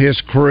 Steve and his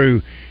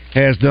crew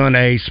has done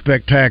a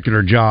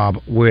spectacular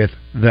job with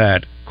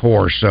that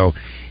course. So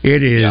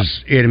it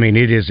is, it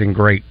is in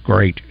great,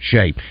 great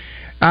shape.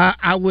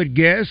 I would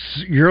guess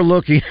you're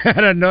looking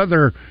at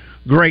another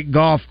great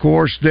golf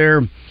course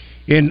there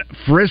in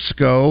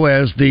Frisco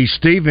as the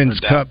Stevens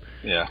Cup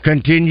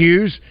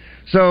continues.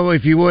 So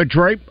if you would,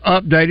 Trey,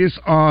 update us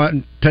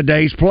on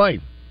today's play.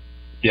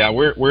 Yeah,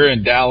 we're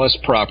in Dallas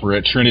proper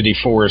at Trinity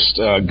Forest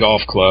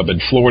Golf Club, and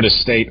Florida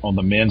State on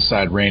the men's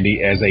side,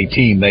 Randy, as a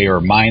team, they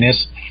are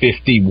minus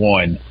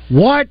 51.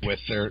 What? With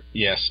their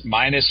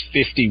minus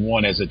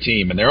 51 as a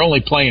team, and they're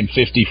only playing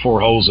 54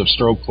 holes of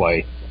stroke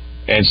play,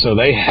 and so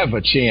they have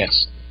a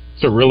chance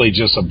to really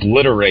just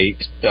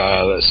obliterate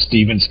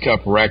Stevens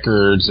Cup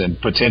records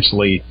and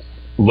potentially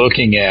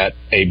looking at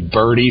a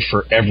birdie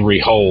for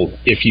every hole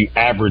if you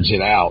average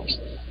it out.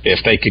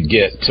 If they could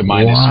get to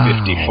minus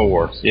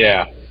 54,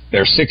 yeah.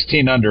 They're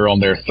 16 under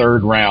on their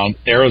third round.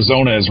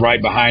 Arizona is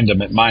right behind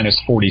them at minus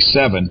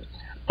 47.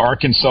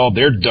 Arkansas,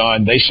 they're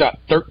done. They shot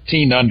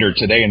 13 under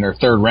today in their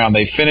third round.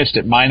 They finished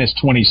at minus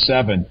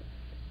 27,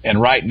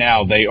 and right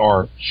now they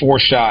are 4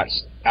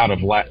 shots out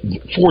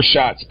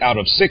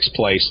of sixth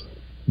place.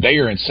 They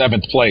are in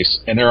 7th place,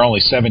 and there are only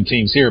 7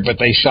 teams here, but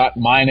they shot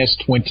minus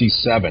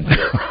 27.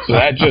 So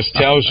that just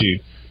tells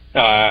you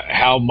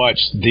how much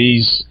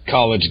these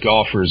college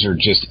golfers are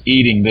just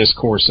eating this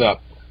course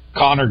up.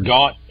 Connor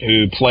Gaunt,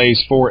 who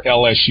plays for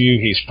LSU,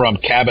 he's from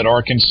Cabot,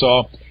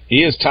 Arkansas.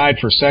 He is tied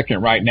for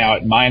second right now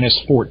at minus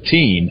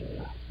 14,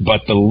 but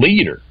the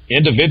leader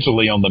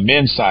individually on the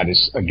men's side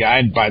is a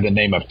guy by the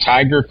name of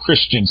Tiger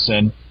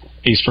Christensen.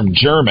 He's from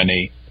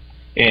Germany,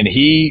 and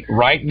he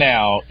right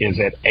now is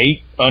at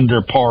 8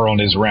 under par on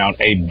his round,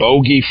 a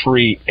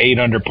bogey-free 8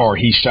 under par.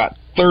 He shot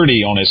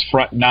 30 on his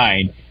front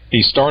 9.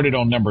 He started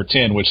on number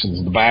 10, which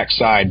is the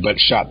backside, but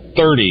shot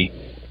 30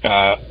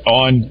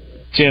 on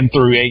 10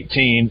 through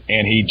 18,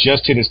 and he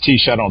just hit his tee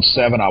shot on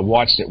 7. I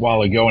watched it a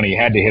while ago, and he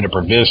had to hit a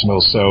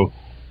provisional, so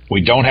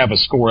we don't have a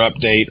score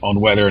update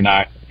on whether or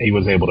not he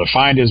was able to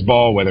find his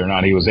ball, whether or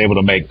not he was able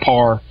to make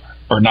par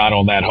or not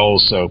on that hole.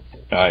 So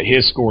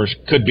his scores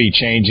could be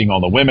changing. On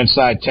the women's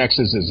side,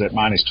 Texas is at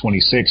minus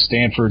 26.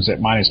 Stanford's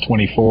at minus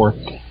 24.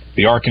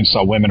 The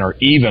Arkansas women are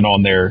even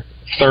on their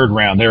third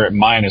round. They're at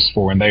minus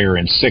 4, and they are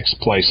in 6th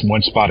place,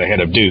 1 spot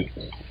ahead of Duke.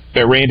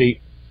 But, Randy,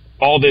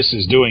 all this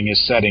is doing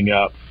is setting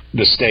up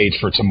the stage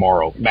for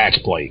tomorrow. Match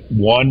play.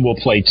 1 will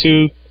play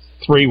 2,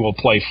 3 will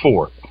play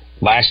 4.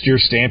 Last year,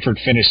 Stanford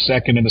finished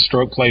second in the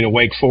stroke play to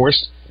Wake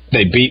Forest.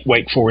 They beat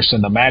Wake Forest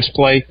in the match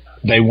play.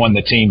 They won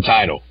the team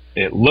title.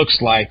 It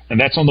looks like, and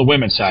that's on the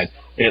women's side,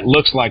 it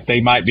looks like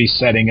they might be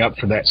setting up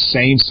for that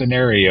same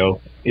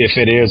scenario if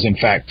it is, in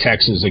fact,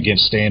 Texas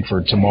against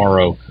Stanford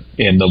tomorrow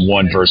in the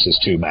 1 versus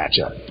 2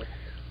 matchup.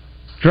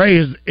 Trey,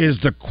 is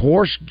the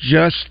course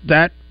just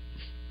that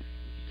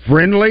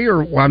friendly?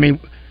 Or, I mean,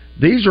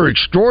 these are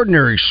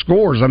extraordinary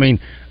scores. I mean,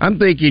 I'm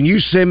thinking you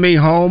send me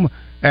home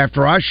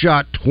after I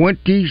shot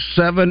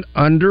 27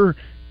 under,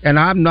 and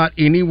I'm not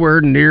anywhere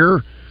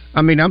near.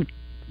 I mean, I'm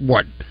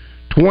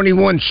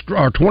 21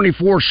 or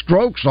 24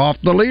 strokes off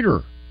the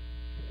leader.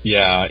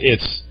 Yeah,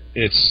 it's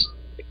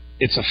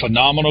a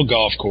phenomenal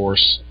golf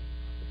course,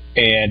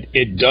 and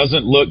it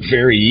doesn't look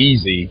very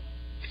easy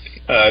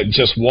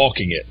just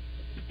walking it.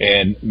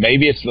 And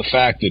maybe it's the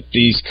fact that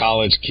these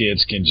college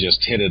kids can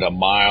just hit it a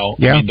mile.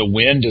 Yeah. I mean, the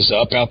wind is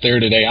up out there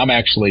today. I'm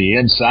actually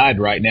inside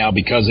right now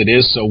because it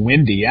is so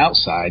windy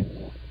outside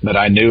that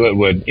I knew it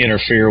would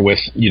interfere with,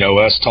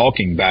 us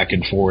talking back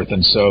and forth.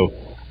 And so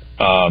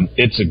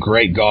it's a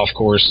great golf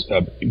course.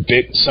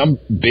 Some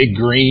big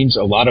greens,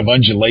 a lot of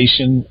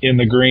undulation in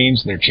the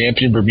greens. They're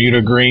Champion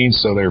Bermuda greens,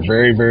 so they're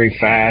very, very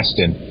fast.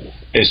 And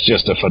it's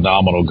just a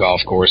phenomenal golf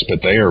course,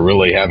 but they are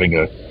really having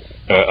a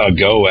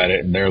go at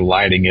it, and they're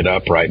lighting it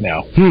up right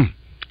now.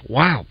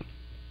 Wow.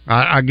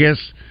 I guess,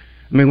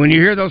 when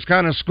you hear those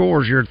kind of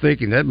scores, you're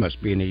thinking that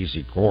must be an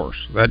easy course.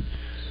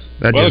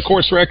 The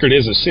course record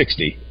is a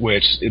 60,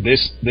 which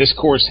this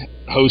course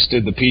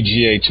hosted the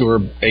PGA Tour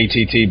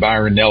ATT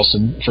Byron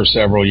Nelson for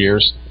several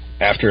years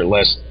after it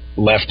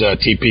left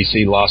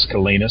TPC Las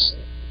Colinas,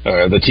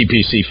 the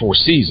TPC Four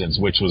Seasons,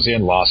 which was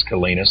in Las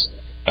Colinas,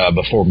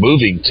 before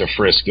moving to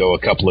Frisco a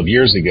couple of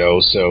years ago.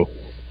 So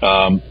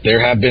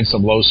there have been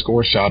some low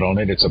score shot on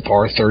it. It's a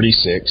par 72,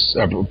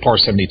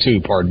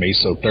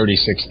 so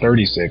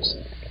 36-36.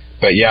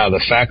 But, yeah, the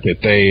fact that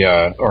they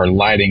are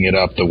lighting it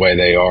up the way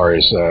they are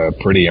is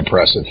pretty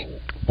impressive.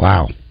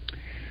 Wow.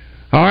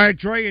 All right,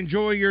 Trey,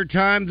 enjoy your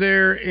time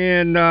there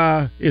in,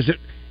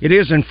 it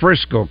is in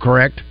Frisco,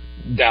 correct?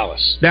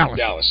 Dallas.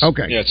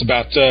 Okay. Yeah, it's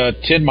about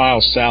 10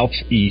 miles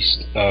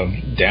southeast of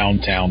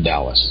downtown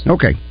Dallas.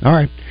 Okay,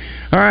 all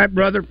right,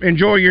 brother,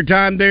 enjoy your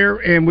time there,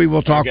 and we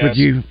will talk with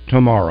you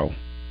tomorrow.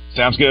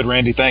 Sounds good,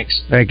 Randy.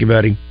 Thanks. Thank you,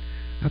 buddy.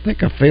 I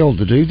think I failed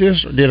to do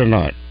this, or did I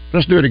not?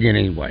 Let's do it again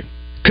anyway.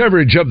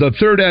 Coverage of the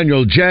 3rd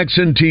annual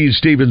Jackson T.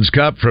 Stevens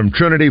Cup from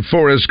Trinity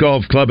Forest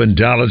Golf Club in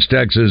Dallas,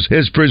 Texas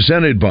is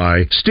presented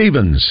by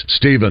Stevens,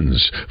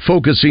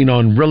 focusing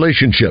on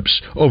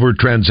relationships over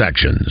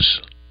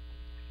transactions.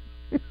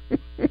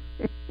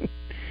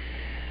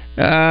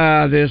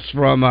 This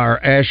from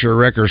our Asher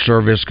Wrecker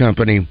Service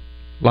Company.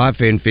 Life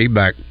in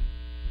feedback.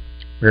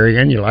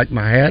 Marianne, you like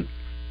my hat?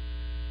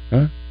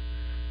 Huh? It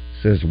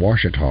says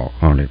Washita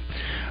on it.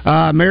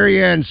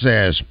 Marianne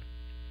says,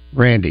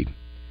 Randy,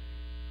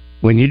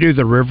 when you do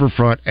the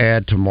Riverfront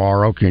ad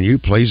tomorrow, can you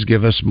please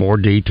give us more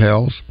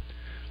details?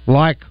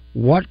 Like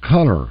what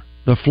color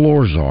the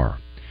floors are,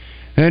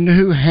 and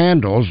who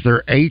handles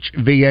their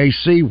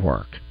HVAC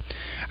work.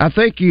 I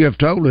think you have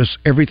told us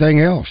everything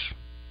else.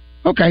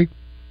 Okay,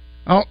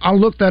 I'll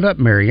look that up,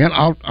 Marianne.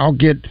 I'll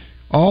get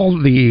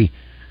all the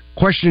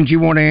questions you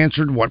want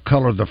answered. What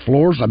color the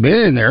floors? I've been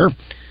in there,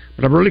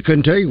 but I really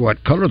couldn't tell you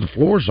what color the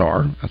floors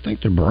are. I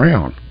think they're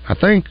brown. I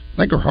think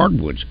they're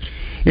hardwoods.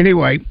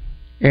 Anyway,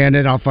 and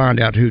then I'll find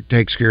out who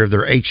takes care of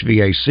their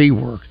HVAC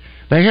work.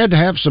 They had to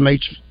have some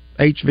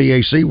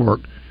HVAC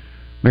work,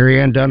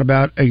 Marianne, done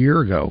about a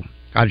year ago.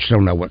 I just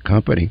don't know what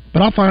company,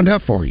 but I'll find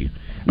out for you.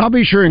 And I'll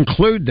be sure to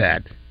include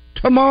that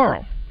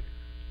tomorrow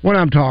when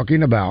I'm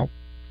talking about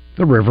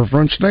the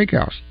Riverfront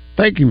Steakhouse.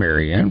 Thank you,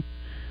 Marianne,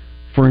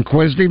 for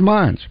inquisitive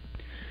minds.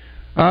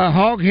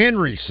 Hog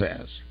Henry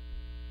says,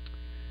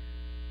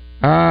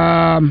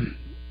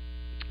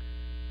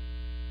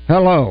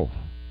 hello,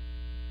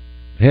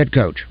 head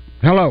coach.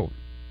 Hello.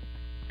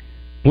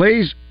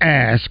 Please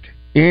ask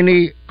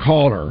any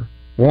caller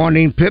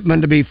wanting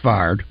Pittman to be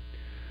fired,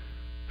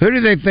 who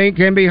do they think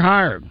can be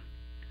hired?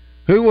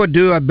 Who would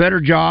do a better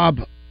job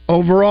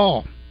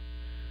overall?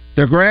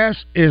 The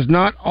grass is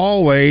not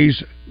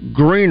always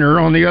greener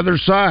on the other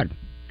side.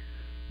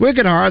 We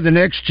could hire the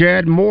next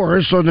Chad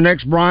Morris or the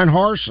next Brian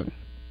Harsin.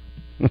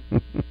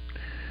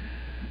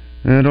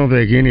 I don't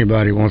think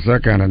anybody wants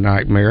that kind of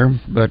nightmare,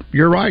 but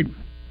you're right.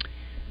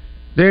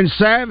 Then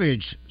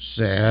Savage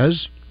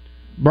says,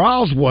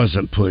 Brawls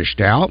wasn't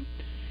pushed out.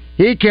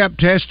 He kept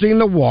testing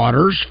the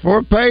waters for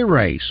a pay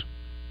raise,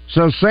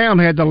 so Sam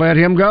had to let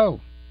him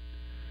go.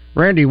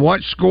 Randy,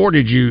 what score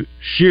did you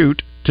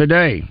shoot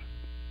today?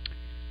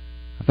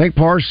 I think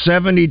par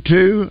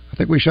 72. I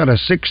think we shot a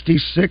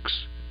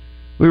 66.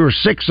 We were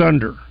 6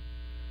 under.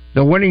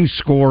 The winning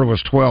score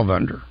was 12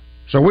 under,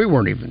 so we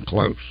weren't even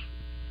close.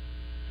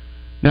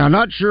 Now,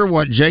 not sure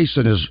what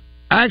Jason is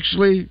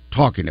actually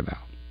talking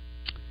about.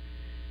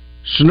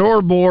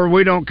 Snoreboard,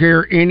 we don't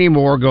care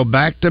anymore. Go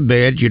back to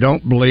bed. You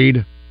don't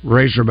bleed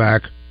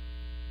Razorback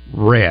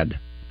red.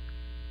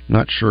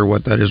 Not sure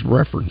what that is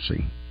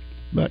referencing,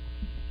 but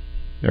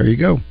there you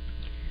go.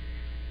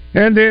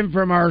 And then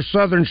from our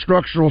Southern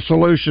Structural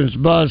Solutions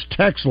Buzz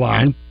text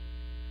line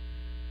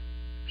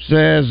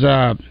says,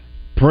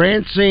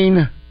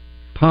 Prancing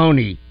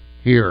Pony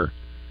here.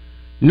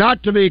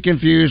 Not to be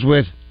confused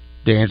with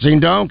Dancing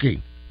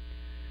Donkey.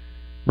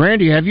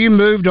 Randy, have you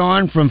moved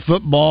on from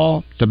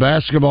football to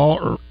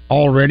basketball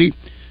already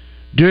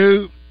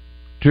due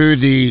to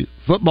the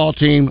football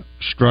team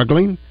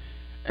struggling?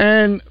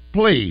 And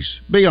please,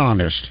 be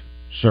honest,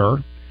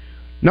 sir.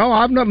 No,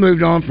 I've not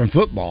moved on from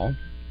football.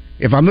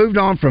 If I moved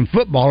on from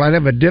football, I'd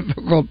have a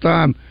difficult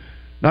time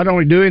not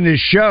only doing this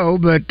show,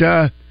 but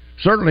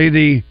certainly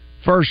the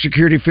First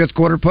Security Fifth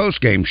Quarter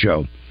postgame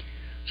show.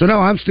 So, no,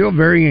 I'm still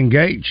very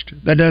engaged.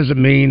 That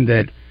doesn't mean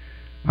that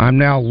I'm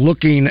now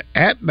looking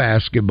at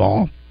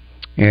basketball,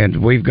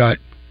 and we've got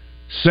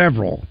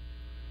several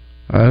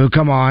who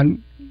come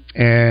on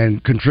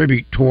and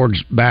contribute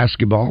towards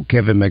basketball,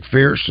 Kevin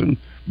McPherson,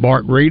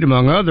 Bart Reed,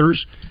 among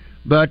others.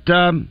 But,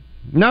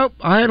 nope,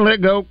 I hadn't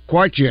let go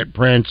quite yet,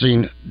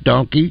 Prancing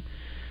Donkey.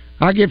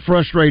 I get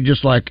frustrated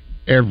just like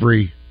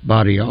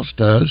everybody else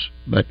does.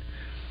 But,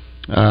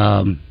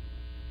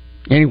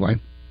 anyway,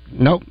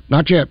 nope,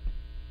 not yet.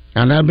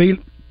 And I'll be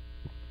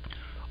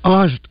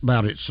honest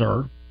about it,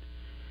 sir.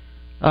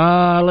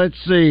 Let's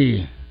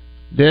see.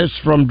 This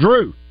from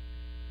Drew.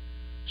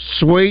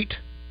 Sweet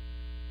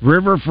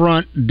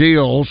Riverfront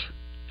deals.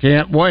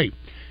 Can't wait.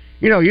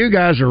 You know, you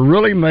guys are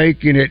really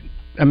making it.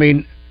 I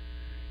mean,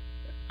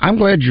 I'm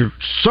glad you're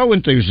so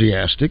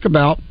enthusiastic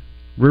about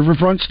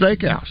Riverfront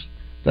Steakhouse.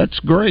 That's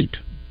great.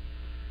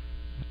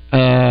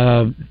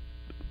 I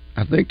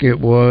think it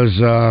was,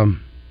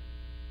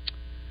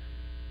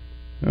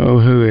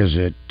 who is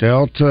it?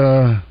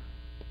 Delta.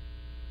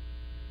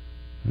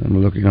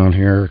 I'm looking on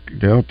here.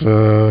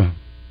 Delta.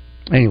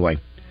 Anyway,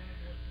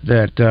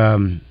 that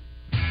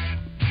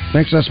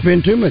thinks I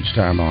spend too much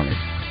time on it.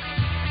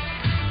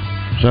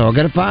 So I've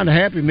got to find a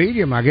happy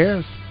medium, I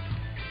guess.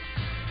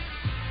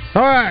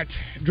 All right,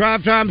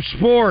 Drive Time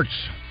Sports.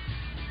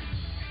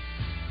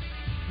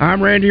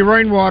 I'm Randy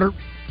Rainwater.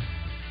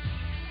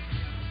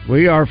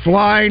 We are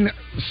flying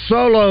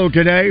solo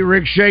today.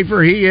 Rick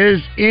Shaeffer, he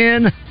is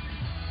in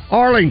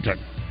Arlington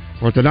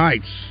for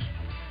tonight's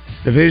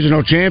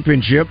divisional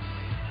championship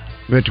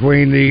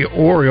between the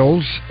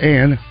Orioles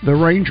and the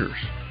Rangers.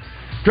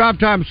 Drive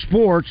Time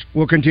Sports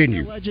will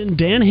continue. Legend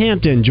Dan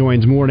Hampton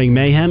joins Morning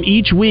Mayhem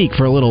each week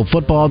for a little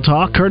football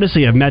talk,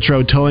 courtesy of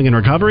Metro Towing and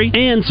Recovery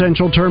and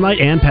Central Termite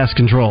and Pest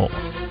Control.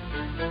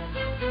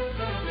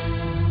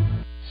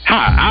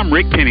 Hi, I'm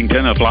Rick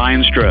Pennington of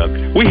Lions Drug.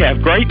 We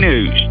have great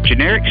news.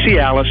 Generic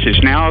Cialis is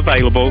now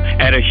available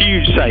at a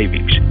huge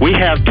savings. We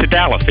have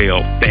Tadalafil,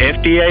 the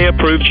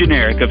FDA-approved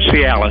generic of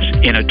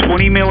Cialis, in a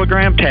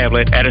 20-milligram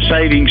tablet at a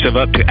savings of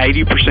up to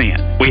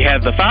 80%. We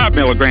have the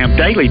 5-milligram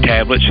daily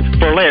tablets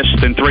for less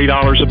than $3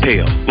 a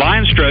pill.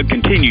 Lions Drug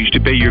continues to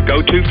be your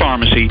go-to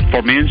pharmacy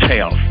for men's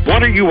health.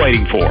 What are you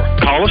waiting for?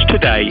 Call us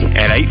today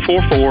at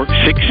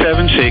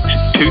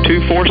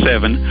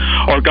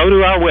 844-676-2247 or go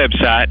to our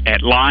website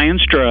at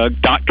lionsdrug.com.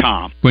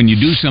 FletcherDodgeChryslerJeepRam.com. When you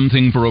do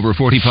something for over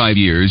 45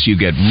 years, you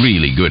get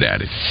really good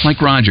at it.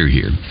 Like Roger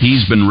here.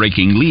 He's been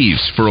raking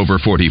leaves for over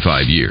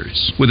 45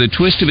 years. With a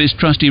twist of his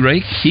trusty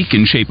rake, he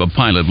can shape a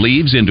pile of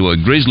leaves into a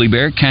grizzly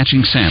bear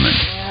catching salmon.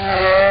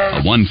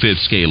 A 1/5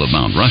 scale of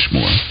Mount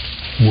Rushmore.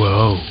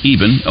 Whoa.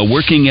 Even a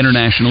working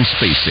International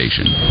Space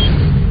Station.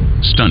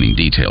 Stunning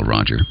detail,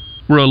 Roger.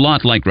 We're a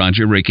lot like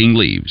Roger raking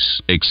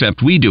leaves,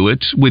 except we do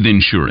it with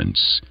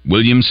insurance.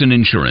 Williamson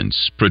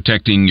Insurance,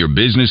 protecting your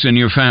business and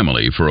your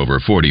family for over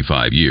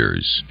 45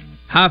 years.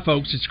 Hi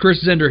folks, it's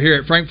Chris Zender here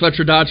at Frank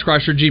Fletcher Dodge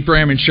Chrysler Jeep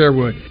Ram in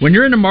Sherwood. When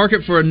you're in the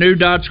market for a new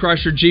Dodge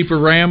Chrysler Jeep or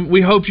Ram,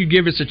 we hope you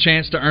give us a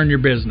chance to earn your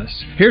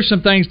business. Here's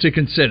some things to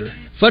consider.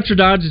 Fletcher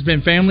Dodge has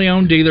been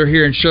family-owned dealer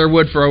here in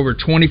Sherwood for over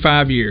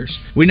 25 years.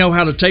 We know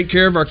how to take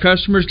care of our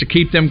customers to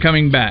keep them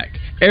coming back.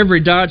 Every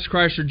Dodge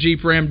Chrysler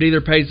Jeep Ram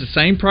dealer pays the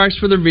same price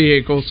for their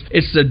vehicles.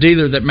 It's the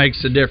dealer that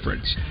makes the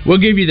difference. We'll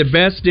give you the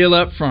best deal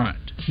up front.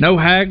 No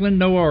haggling,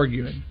 no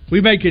arguing.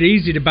 We make it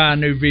easy to buy a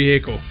new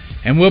vehicle,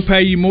 and we'll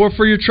pay you more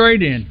for your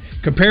trade-in.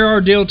 Compare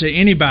our deal to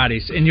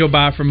anybody's, and you'll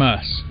buy from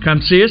us.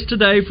 Come see us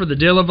today for the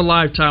deal of a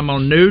lifetime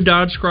on new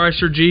Dodge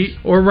Chrysler Jeep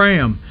or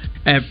Ram.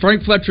 At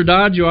Frank Fletcher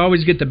Dodge, you'll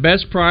always get the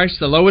best price,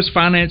 the lowest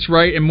finance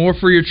rate, and more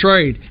for your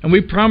trade. And we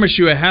promise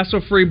you a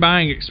hassle-free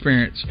buying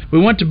experience. We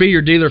want to be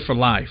your dealer for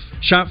life.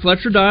 Shop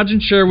Fletcher Dodge in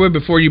Sherwood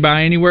before you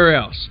buy anywhere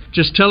else.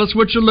 Just tell us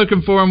what you're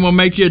looking for and we'll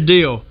make you a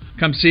deal.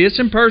 Come see us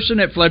in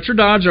person at Fletcher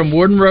Dodge on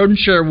Warden Road in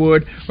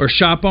Sherwood or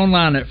shop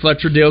online at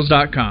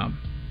FletcherDeals.com.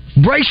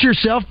 Brace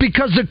yourself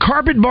because the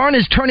Carpet Barn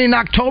is turning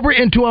October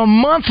into a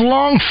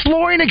month-long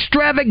flooring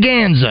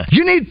extravaganza.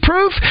 You need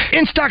proof?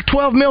 In-stock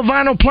 12-mil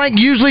vinyl plank,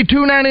 usually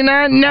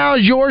 $2.99, now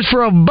is yours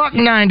for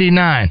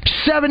 $1.99.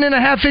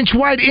 7.5-inch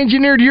white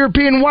engineered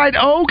European white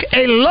oak,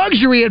 a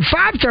luxury at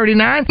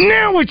 $5.39,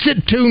 now it's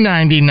at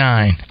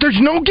 $2.99.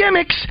 There's no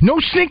gimmicks, no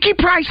sneaky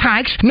price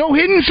hikes, no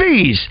hidden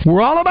fees.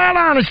 We're all about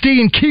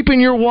honesty and keeping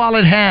your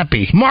wallet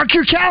happy. Mark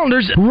your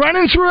calendars,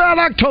 running throughout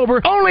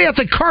October, only at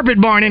the Carpet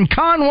Barn in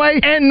Conway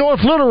and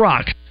North Little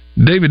Rock.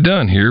 David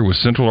Dunn here with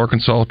Central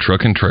Arkansas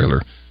Truck and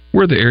Trailer.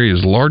 We're the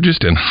area's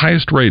largest and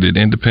highest rated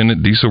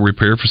independent diesel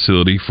repair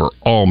facility for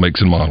all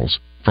makes and models,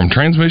 from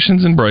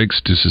transmissions and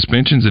brakes to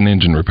suspensions and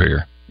engine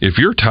repair. If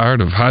you're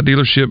tired of high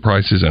dealership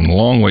prices and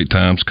long wait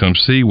times, come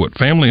see what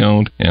family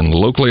owned and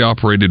locally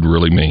operated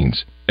really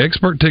means.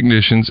 Expert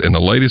technicians and the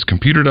latest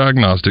computer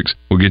diagnostics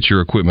will get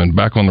your equipment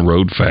back on the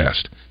road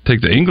fast.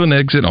 Take the England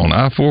exit on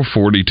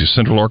I-440 to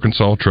Central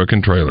Arkansas Truck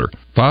and Trailer.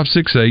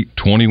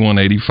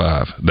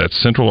 568-2185.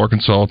 That's Central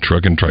Arkansas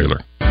Truck and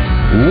Trailer.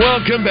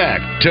 Welcome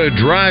back to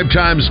Drive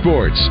Time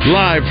Sports,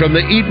 live from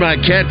the Eat My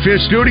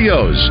Catfish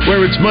studios,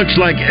 where it's much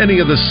like any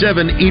of the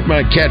 7 Eat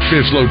My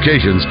Catfish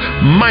locations,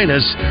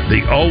 minus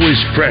the always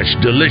fresh,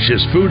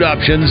 delicious food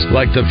options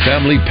like the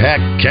family pack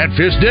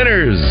catfish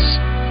dinners.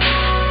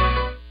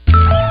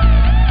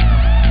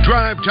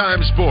 Drive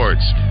Time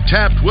Sports,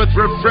 tapped with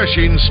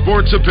refreshing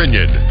sports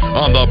opinion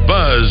on the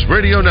Buzz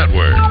Radio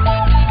Network.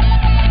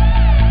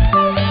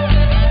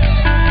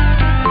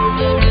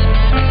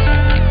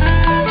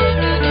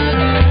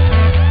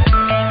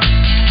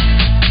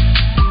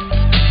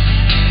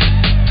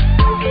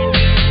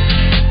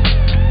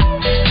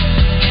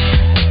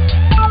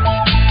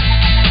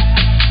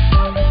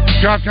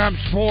 Drive Time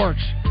Sports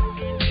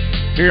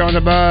here on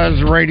the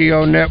Buzz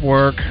Radio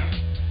Network.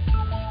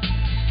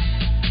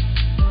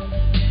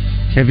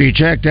 Have you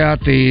checked out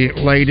the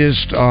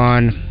latest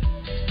on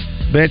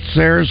Bet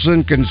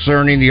Saracen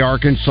concerning the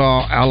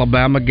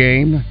Arkansas-Alabama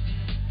game?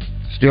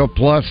 Still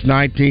plus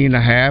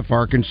 19.5.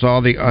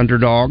 Arkansas, the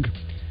underdog.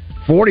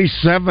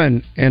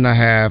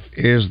 47.5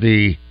 is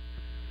the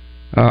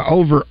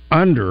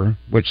over-under,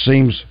 which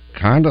seems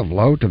kind of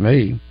low to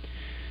me.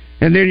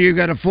 And then you've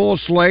got a full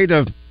slate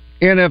of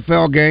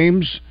NFL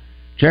games.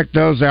 Check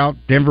those out.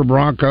 Denver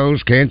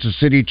Broncos, Kansas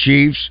City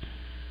Chiefs.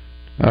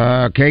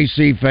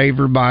 KC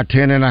favored by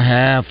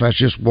 10.5. That's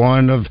just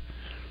one of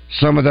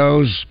some of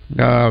those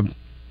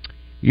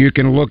you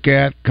can look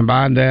at.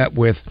 Combine that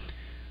with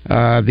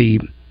the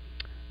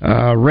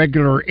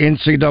regular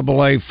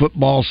NCAA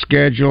football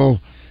schedule.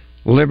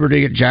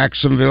 Liberty at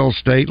Jacksonville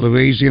State,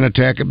 Louisiana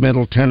Tech at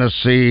Middle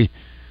Tennessee.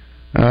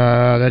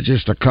 That's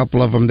just a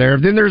couple of them there.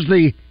 Then there's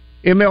the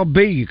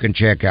MLB you can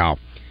check out.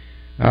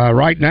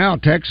 Right now,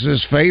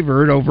 Texas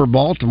favored over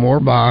Baltimore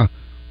by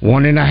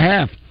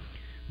 1.5.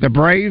 The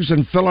Braves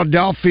in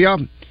Philadelphia,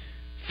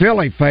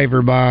 Philly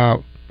favored by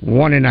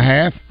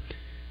 1.5.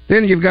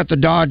 Then you've got the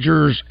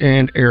Dodgers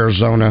in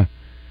Arizona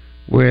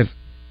with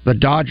the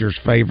Dodgers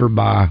favored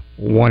by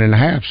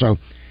 1.5. So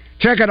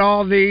check out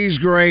all these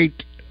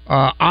great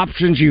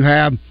options you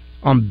have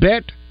on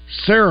Bet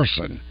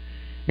Saracen.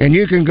 And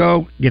you can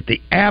go get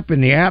the app in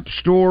the App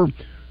Store,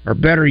 or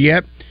better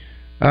yet,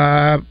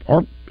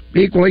 or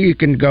equally, you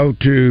can go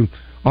to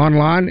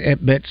online at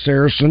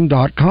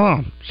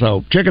betsaracen.com.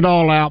 So check it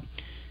all out.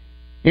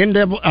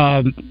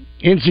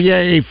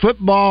 NCAA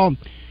football,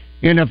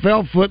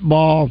 NFL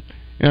football,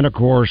 and of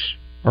course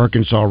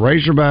Arkansas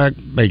Razorback,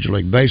 Major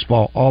League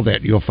Baseball, all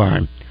that you'll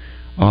find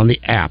on the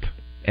app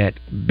at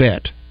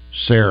Bet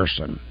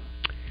Saracen.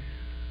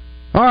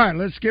 All right,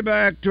 let's get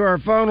back to our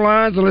phone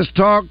lines and let's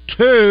talk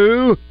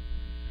to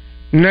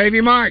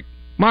Navy Mike.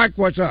 Mike,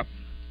 what's up?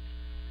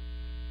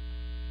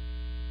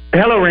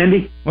 Hello,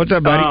 Randy. What's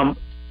up, buddy?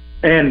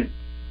 And,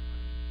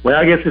 well,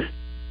 I guess it's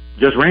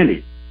just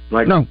Randy.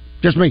 No,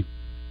 just me.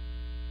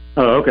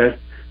 Oh, okay.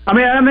 I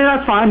mean,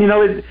 that's fine.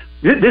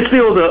 This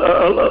feels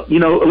a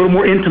little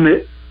more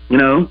intimate.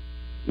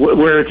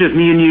 Where it's just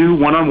me and you,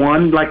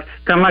 one-on-one, kind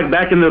of like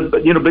back in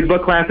the Big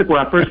Buck Classic where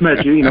I first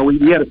met you.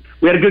 We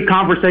had a good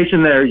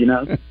conversation there.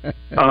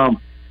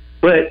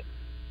 But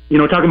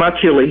talking about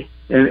chili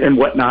and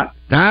whatnot.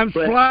 Time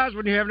flies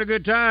when you're having a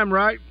good time,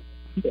 right?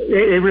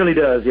 It really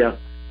does, yeah.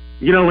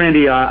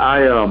 Randy,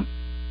 I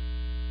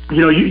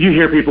you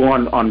hear people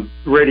on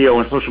radio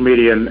and social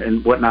media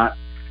and whatnot,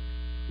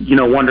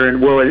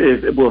 wondering,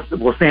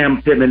 will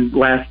Sam Pittman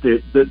last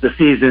the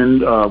season?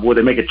 Will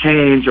they make a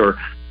change, or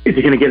is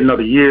he going to get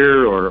another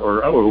year,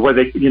 or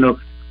whether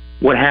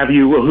what have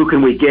you? Who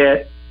can we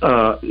get?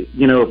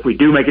 If we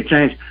do make a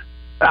change,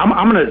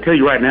 I'm going to tell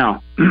you right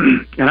now,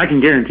 and I can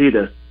guarantee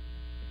this: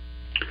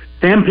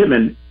 Sam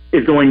Pittman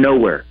is going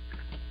nowhere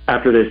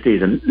after this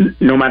season,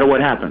 no matter what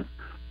happens.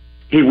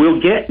 He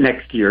will get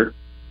next year.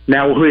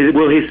 Now,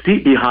 will his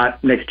seat be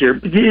hot next year?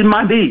 It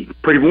might be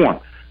pretty warm,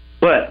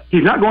 but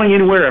he's not going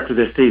anywhere after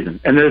this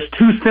season. And there's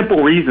two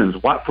simple reasons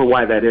for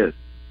why that is.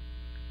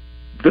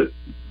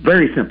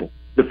 Very simple.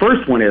 The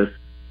first one is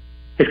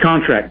his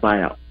contract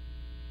buyout.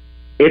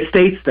 It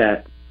states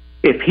that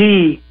if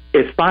he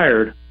is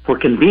fired for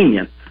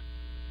convenience,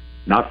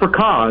 not for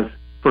cause,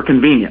 for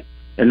convenience.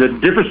 And the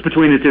difference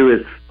between the two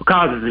is for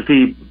cause is if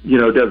he,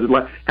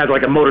 has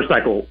like a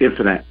motorcycle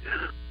incident.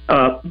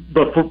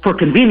 But for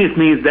convenience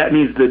means that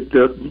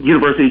the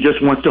university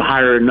just wants to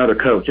hire another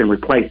coach and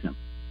replace him.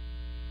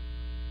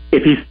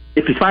 If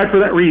he's fired for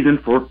that reason,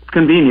 for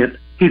convenience,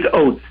 he's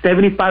owed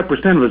 75%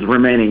 of his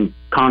remaining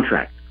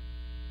contract.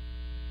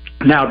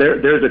 Now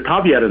there's a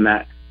caveat in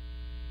that.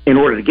 In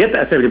order to get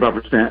that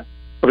 75%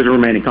 of his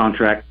remaining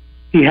contract,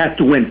 he has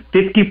to win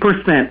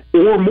 50%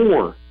 or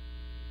more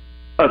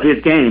of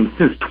his games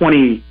since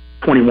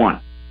 2021,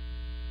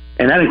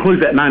 and that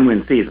includes that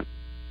 9-win season.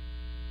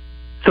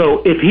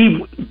 So if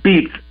he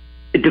defeats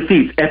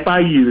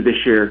FIU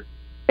this year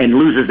and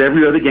loses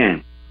every other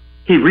game,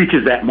 he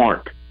reaches that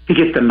mark. He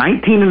gets to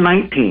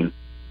 19-19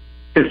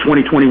 since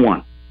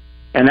 2021,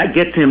 and that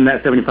gets him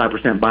that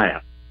 75%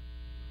 buyout.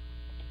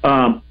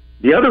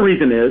 The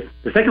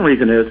second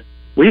reason is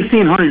we've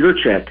seen Hunter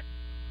Yurchek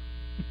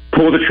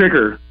pull the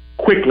trigger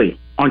quickly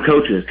on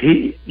coaches.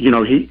 It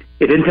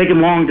didn't take him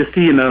long to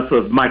see enough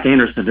of Mike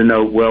Anderson to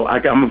know, well,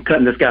 I'm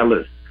cutting this guy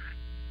loose.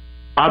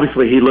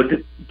 Obviously, he looked at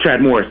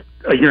Chad Morris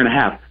a year and a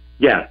half.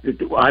 Yeah,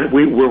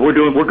 we're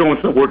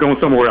going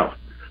somewhere else.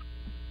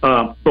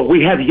 But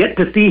we have yet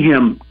to see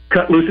him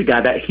cut loose a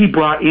guy that he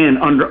brought in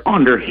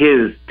under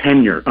his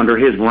tenure, under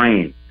his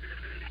reign,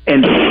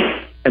 and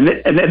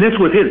this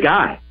was his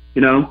guy,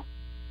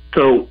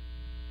 So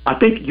I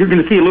think you're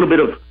going to see a little bit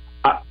of.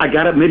 I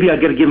got to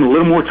give him a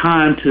little more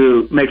time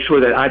to make sure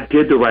that I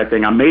did the right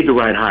thing. I made the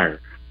right hire,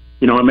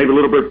 and maybe a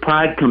little bit of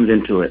pride comes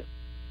into it,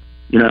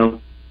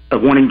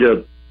 of wanting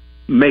to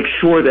make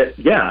sure that,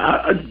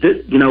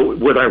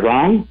 was I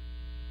wrong?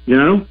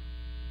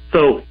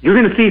 So you're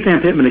going to see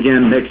Sam Pittman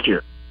again next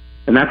year,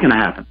 and that's going to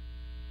happen.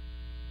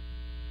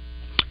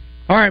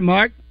 All right,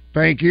 Mike,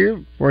 thank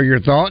you for your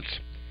thoughts.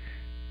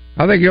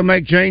 I think you'll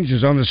make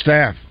changes on the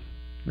staff.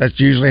 That's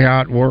usually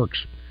how it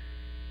works.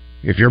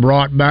 If you're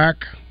brought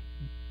back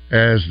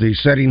as the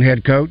setting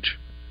head coach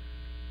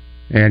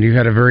and you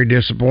had a very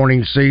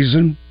disappointing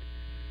season,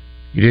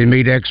 you didn't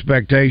meet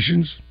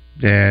expectations,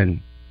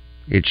 then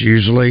it's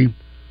usually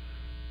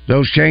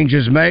those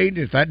changes made.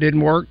 If that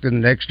didn't work,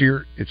 then next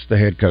year it's the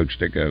head coach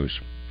that goes.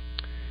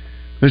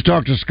 Let's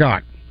talk to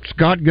Scott.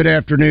 Scott, good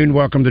afternoon.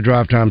 Welcome to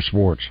Drive Time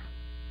Sports.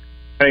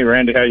 Hey,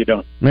 Randy. How you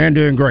doing? Man,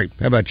 doing great.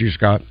 How about you,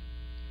 Scott?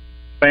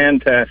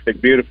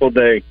 Fantastic. Beautiful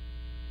day.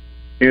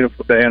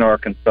 Beautiful day in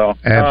Arkansas.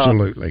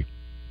 Absolutely.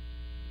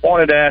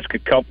 Wanted to ask a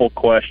couple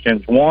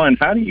questions. One,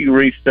 how do you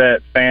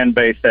reset fan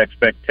base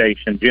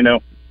expectations?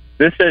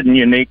 This isn't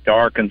unique to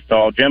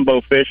Arkansas.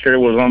 Jimbo Fisher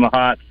was on the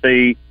hot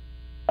seat.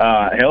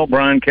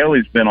 Brian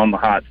Kelly's been on the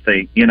hot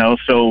seat.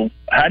 So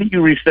how do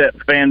you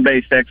reset fan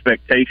base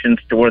expectations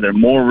to where they're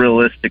more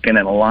realistic and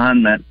in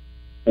alignment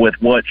with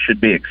what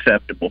should be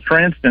acceptable? For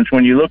instance,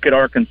 when you look at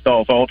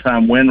Arkansas's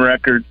all-time win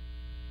record,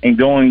 and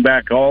going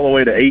back all the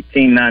way to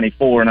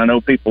 1894, and I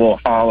know people will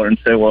holler and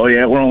say, well,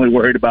 yeah, we're only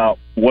worried about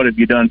what have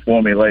you done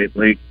for me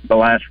lately, the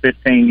last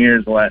 15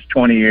 years, the last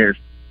 20 years.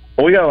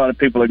 Well, we got a lot of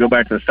people that go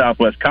back to the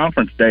Southwest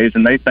Conference days,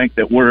 and they think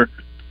that we're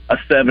a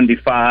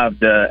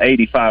 75 to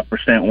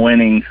 85%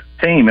 winning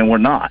team, and we're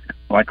not.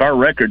 Like, our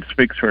record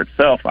speaks for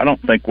itself. I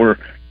don't think we're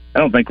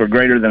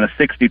greater than a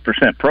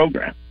 60%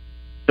 program.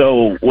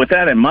 So with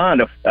that in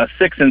mind, a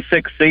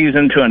 6-6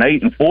 season to an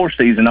 8-4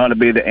 season ought to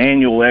be the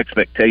annual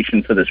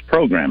expectation for this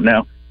program.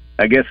 Now,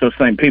 I guess those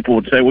same people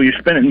would say, well, you're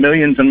spending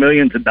millions and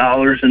millions of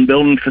dollars in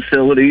building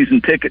facilities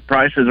and ticket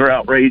prices are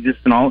outrageous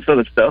and all this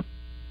other stuff.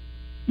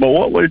 But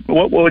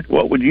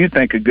what would you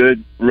think a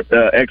good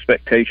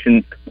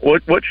expectation?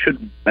 What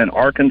should an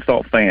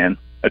Arkansas fan,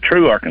 a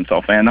true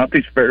Arkansas fan, not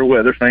these fair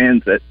weather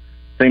fans that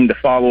seem to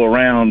follow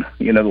around,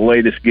 the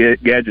latest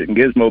gadget and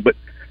gizmo, but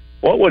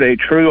what would a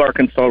true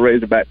Arkansas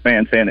Razorback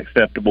fan say an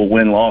acceptable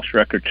win-loss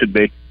record should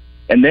be?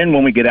 And then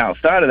when we get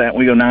outside of that,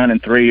 we go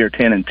 9-3 or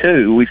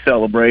 10-2, we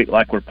celebrate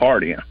like we're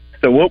partying.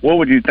 So what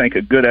would you think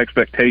a good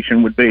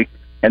expectation would be?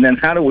 And then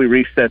how do we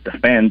reset the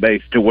fan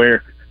base to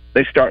where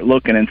they start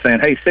looking and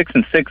saying, "Hey,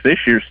 6-6 this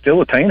year is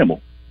still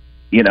attainable.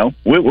 We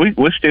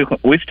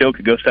still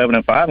could go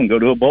 7-5 and go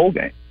to a bowl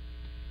game."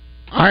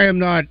 I am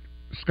not,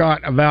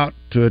 Scott, about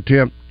to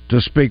attempt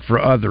to speak for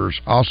others.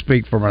 I'll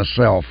speak for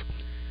myself.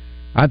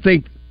 I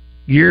think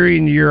year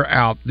in, year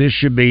out, this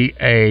should be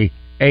a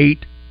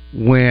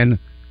 8-win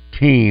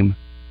team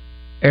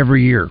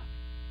every year.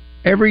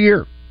 Every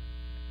year.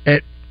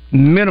 At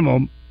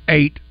minimum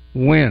 8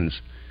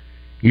 wins.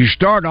 You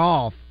start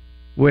off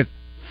with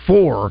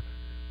 4,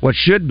 what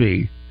should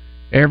be,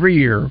 every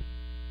year.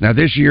 Now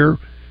this year,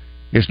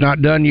 it's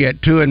not done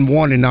yet.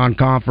 2-1 in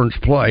non-conference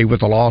play,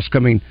 with a loss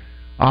coming,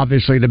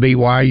 obviously, to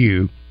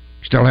BYU.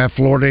 Still have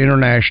Florida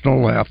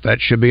International left. That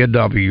should be a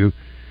W.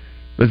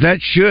 But that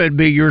should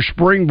be your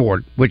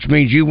springboard, which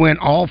means you win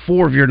all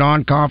 4 of your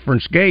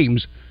non-conference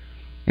games,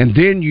 and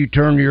then you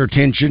turn your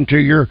attention to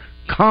your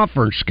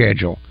conference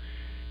schedule.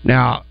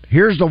 Now,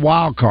 here's the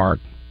wild card,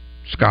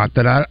 Scott,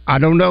 that I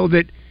don't know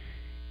that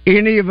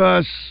any of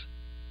us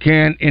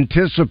can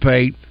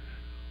anticipate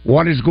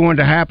what is going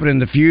to happen in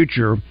the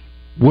future.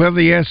 Will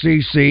the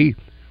SEC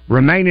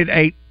remain at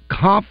 8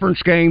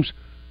 conference games,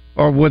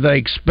 or will they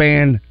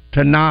expand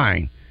to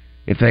 9?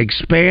 If they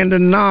expand to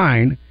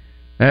 9,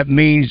 that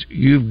means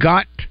you've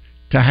got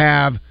to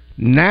have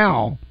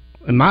now,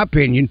 in my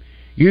opinion,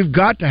 you've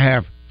got to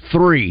have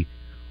 3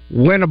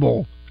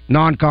 winnable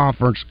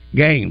non-conference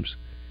games.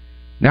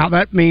 Now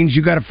that means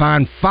you've got to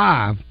find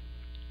 5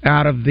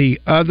 out of the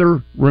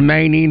other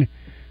remaining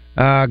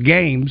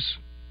games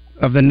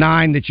of the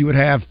 9 that you would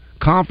have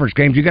conference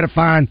games. You've got to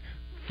find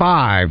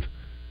 5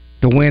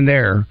 to win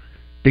there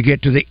to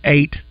get to the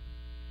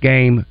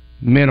 8-game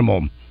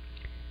minimum.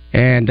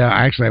 And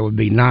actually, that would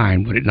be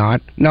 9, would it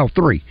not? No,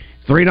 3.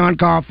 3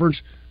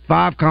 non-conference,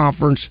 5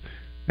 conference.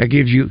 That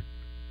gives you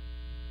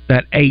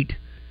that 8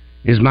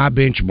 is my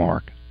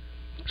benchmark.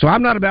 So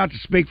I'm not about to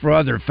speak for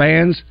other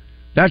fans.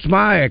 That's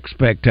my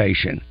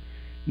expectation.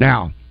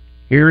 Now,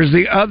 here is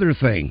the other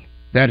thing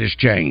that has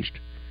changed.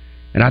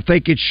 And I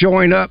think it's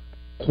showing up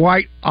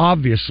quite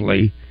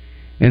obviously,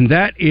 and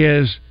that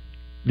is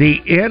the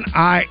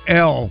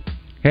NIL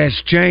has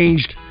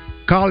changed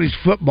college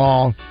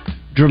football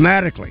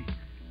dramatically,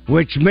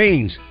 which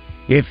means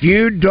if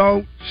you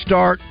don't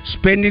start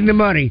spending the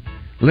money,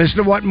 listen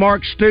to what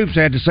Mark Stoops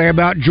had to say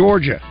about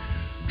Georgia.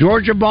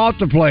 Georgia bought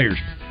the players.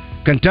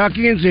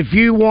 Kentuckians, if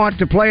you want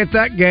to play at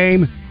that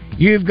game,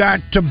 you've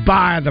got to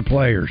buy the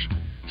players.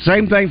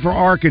 Same thing for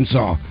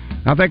Arkansas.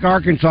 I think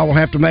Arkansas will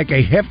have to make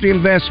a hefty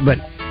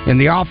investment in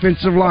the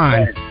offensive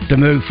line to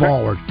move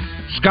forward.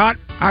 Scott,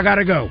 I got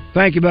to go.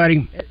 Thank you,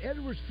 buddy. At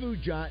Edwards Food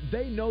Giant,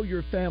 they know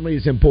your family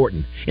is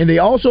important, and they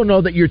also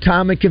know that your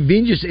time and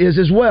convenience is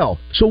as well.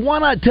 So why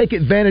not take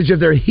advantage of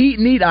their heat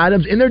and eat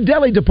items in their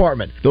deli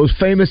department? Those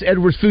famous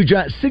Edwards Food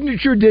Giant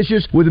signature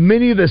dishes with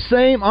many of the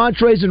same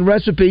entrees and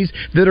recipes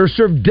that are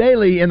served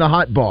daily in the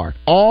hot bar,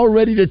 all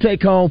ready to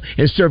take home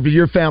and serve to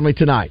your family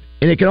tonight.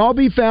 And it can all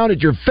be found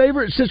at your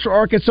favorite Central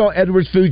Arkansas Edwards Food